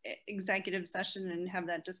into executive session and have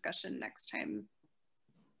that discussion next time.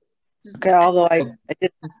 Okay, although I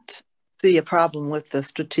didn't see a problem with the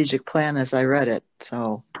strategic plan as I read it,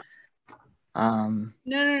 so.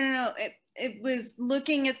 No. It was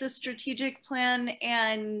looking at the strategic plan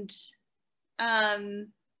and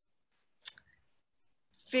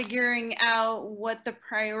figuring out what the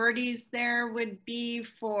priorities there would be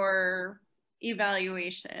for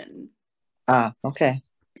evaluation. Okay.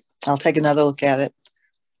 I'll take another look at it.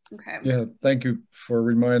 Okay. Yeah, thank you for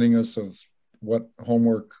reminding us of what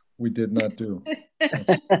homework we did not do.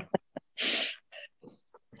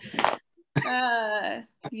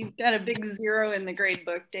 You've got a big 0 in the grade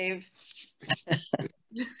book, Dave.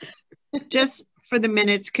 Just for the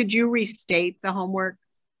minutes, could you restate the homework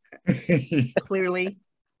clearly?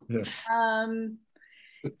 Yeah.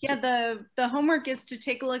 Yeah, the homework is to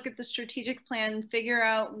take a look at the strategic plan, figure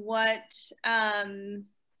out what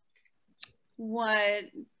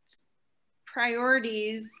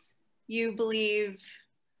priorities you believe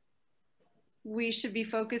we should be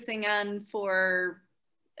focusing on for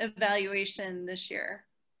evaluation this year.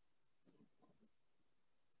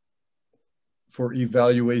 For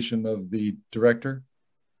evaluation of the director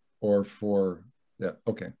or for, yeah,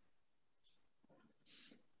 okay.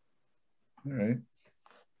 All right.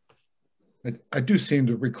 I do seem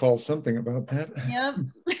to recall something about that. Yep.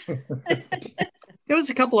 It was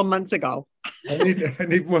a couple of months ago. I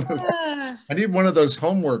need one of those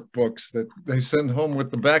homework books that they send home with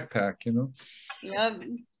the backpack, you know? Yep.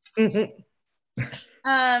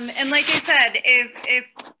 And like I said,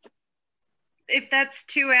 if that's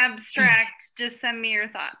too abstract, just send me your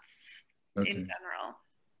thoughts in general.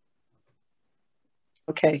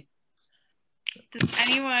 Okay. Does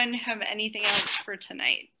anyone have anything else for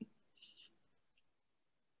tonight?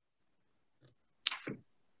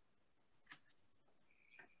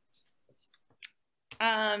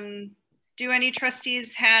 Do any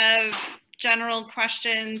trustees have general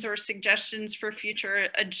questions or suggestions for future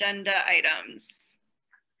agenda items?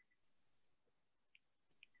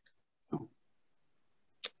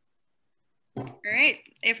 All right,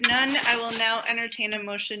 if none, I will now entertain a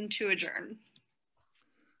motion to adjourn.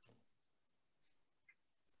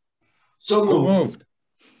 So moved.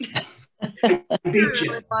 Beat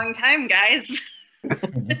you. A long time, guys.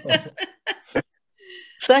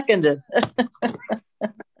 Seconded.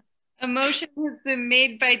 A motion has been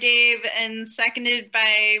made by Dave and seconded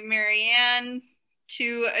by Marianne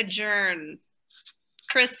to adjourn.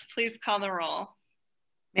 Chris, please call the roll.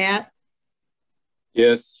 Matt?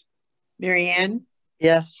 Yes. Marianne?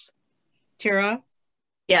 Yes. Tara?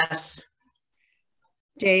 Yes.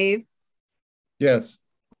 Dave? Yes.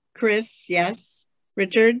 Chris, yes.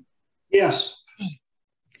 Richard? Yes.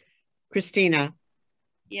 Christina?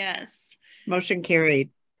 Yes. Motion carried.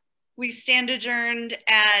 We stand adjourned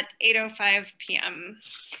at 8:05 p.m.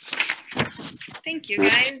 Thank you,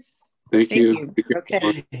 guys. Thank you.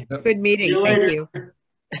 Okay. Good meeting. Thank you.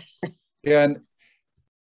 Yeah, and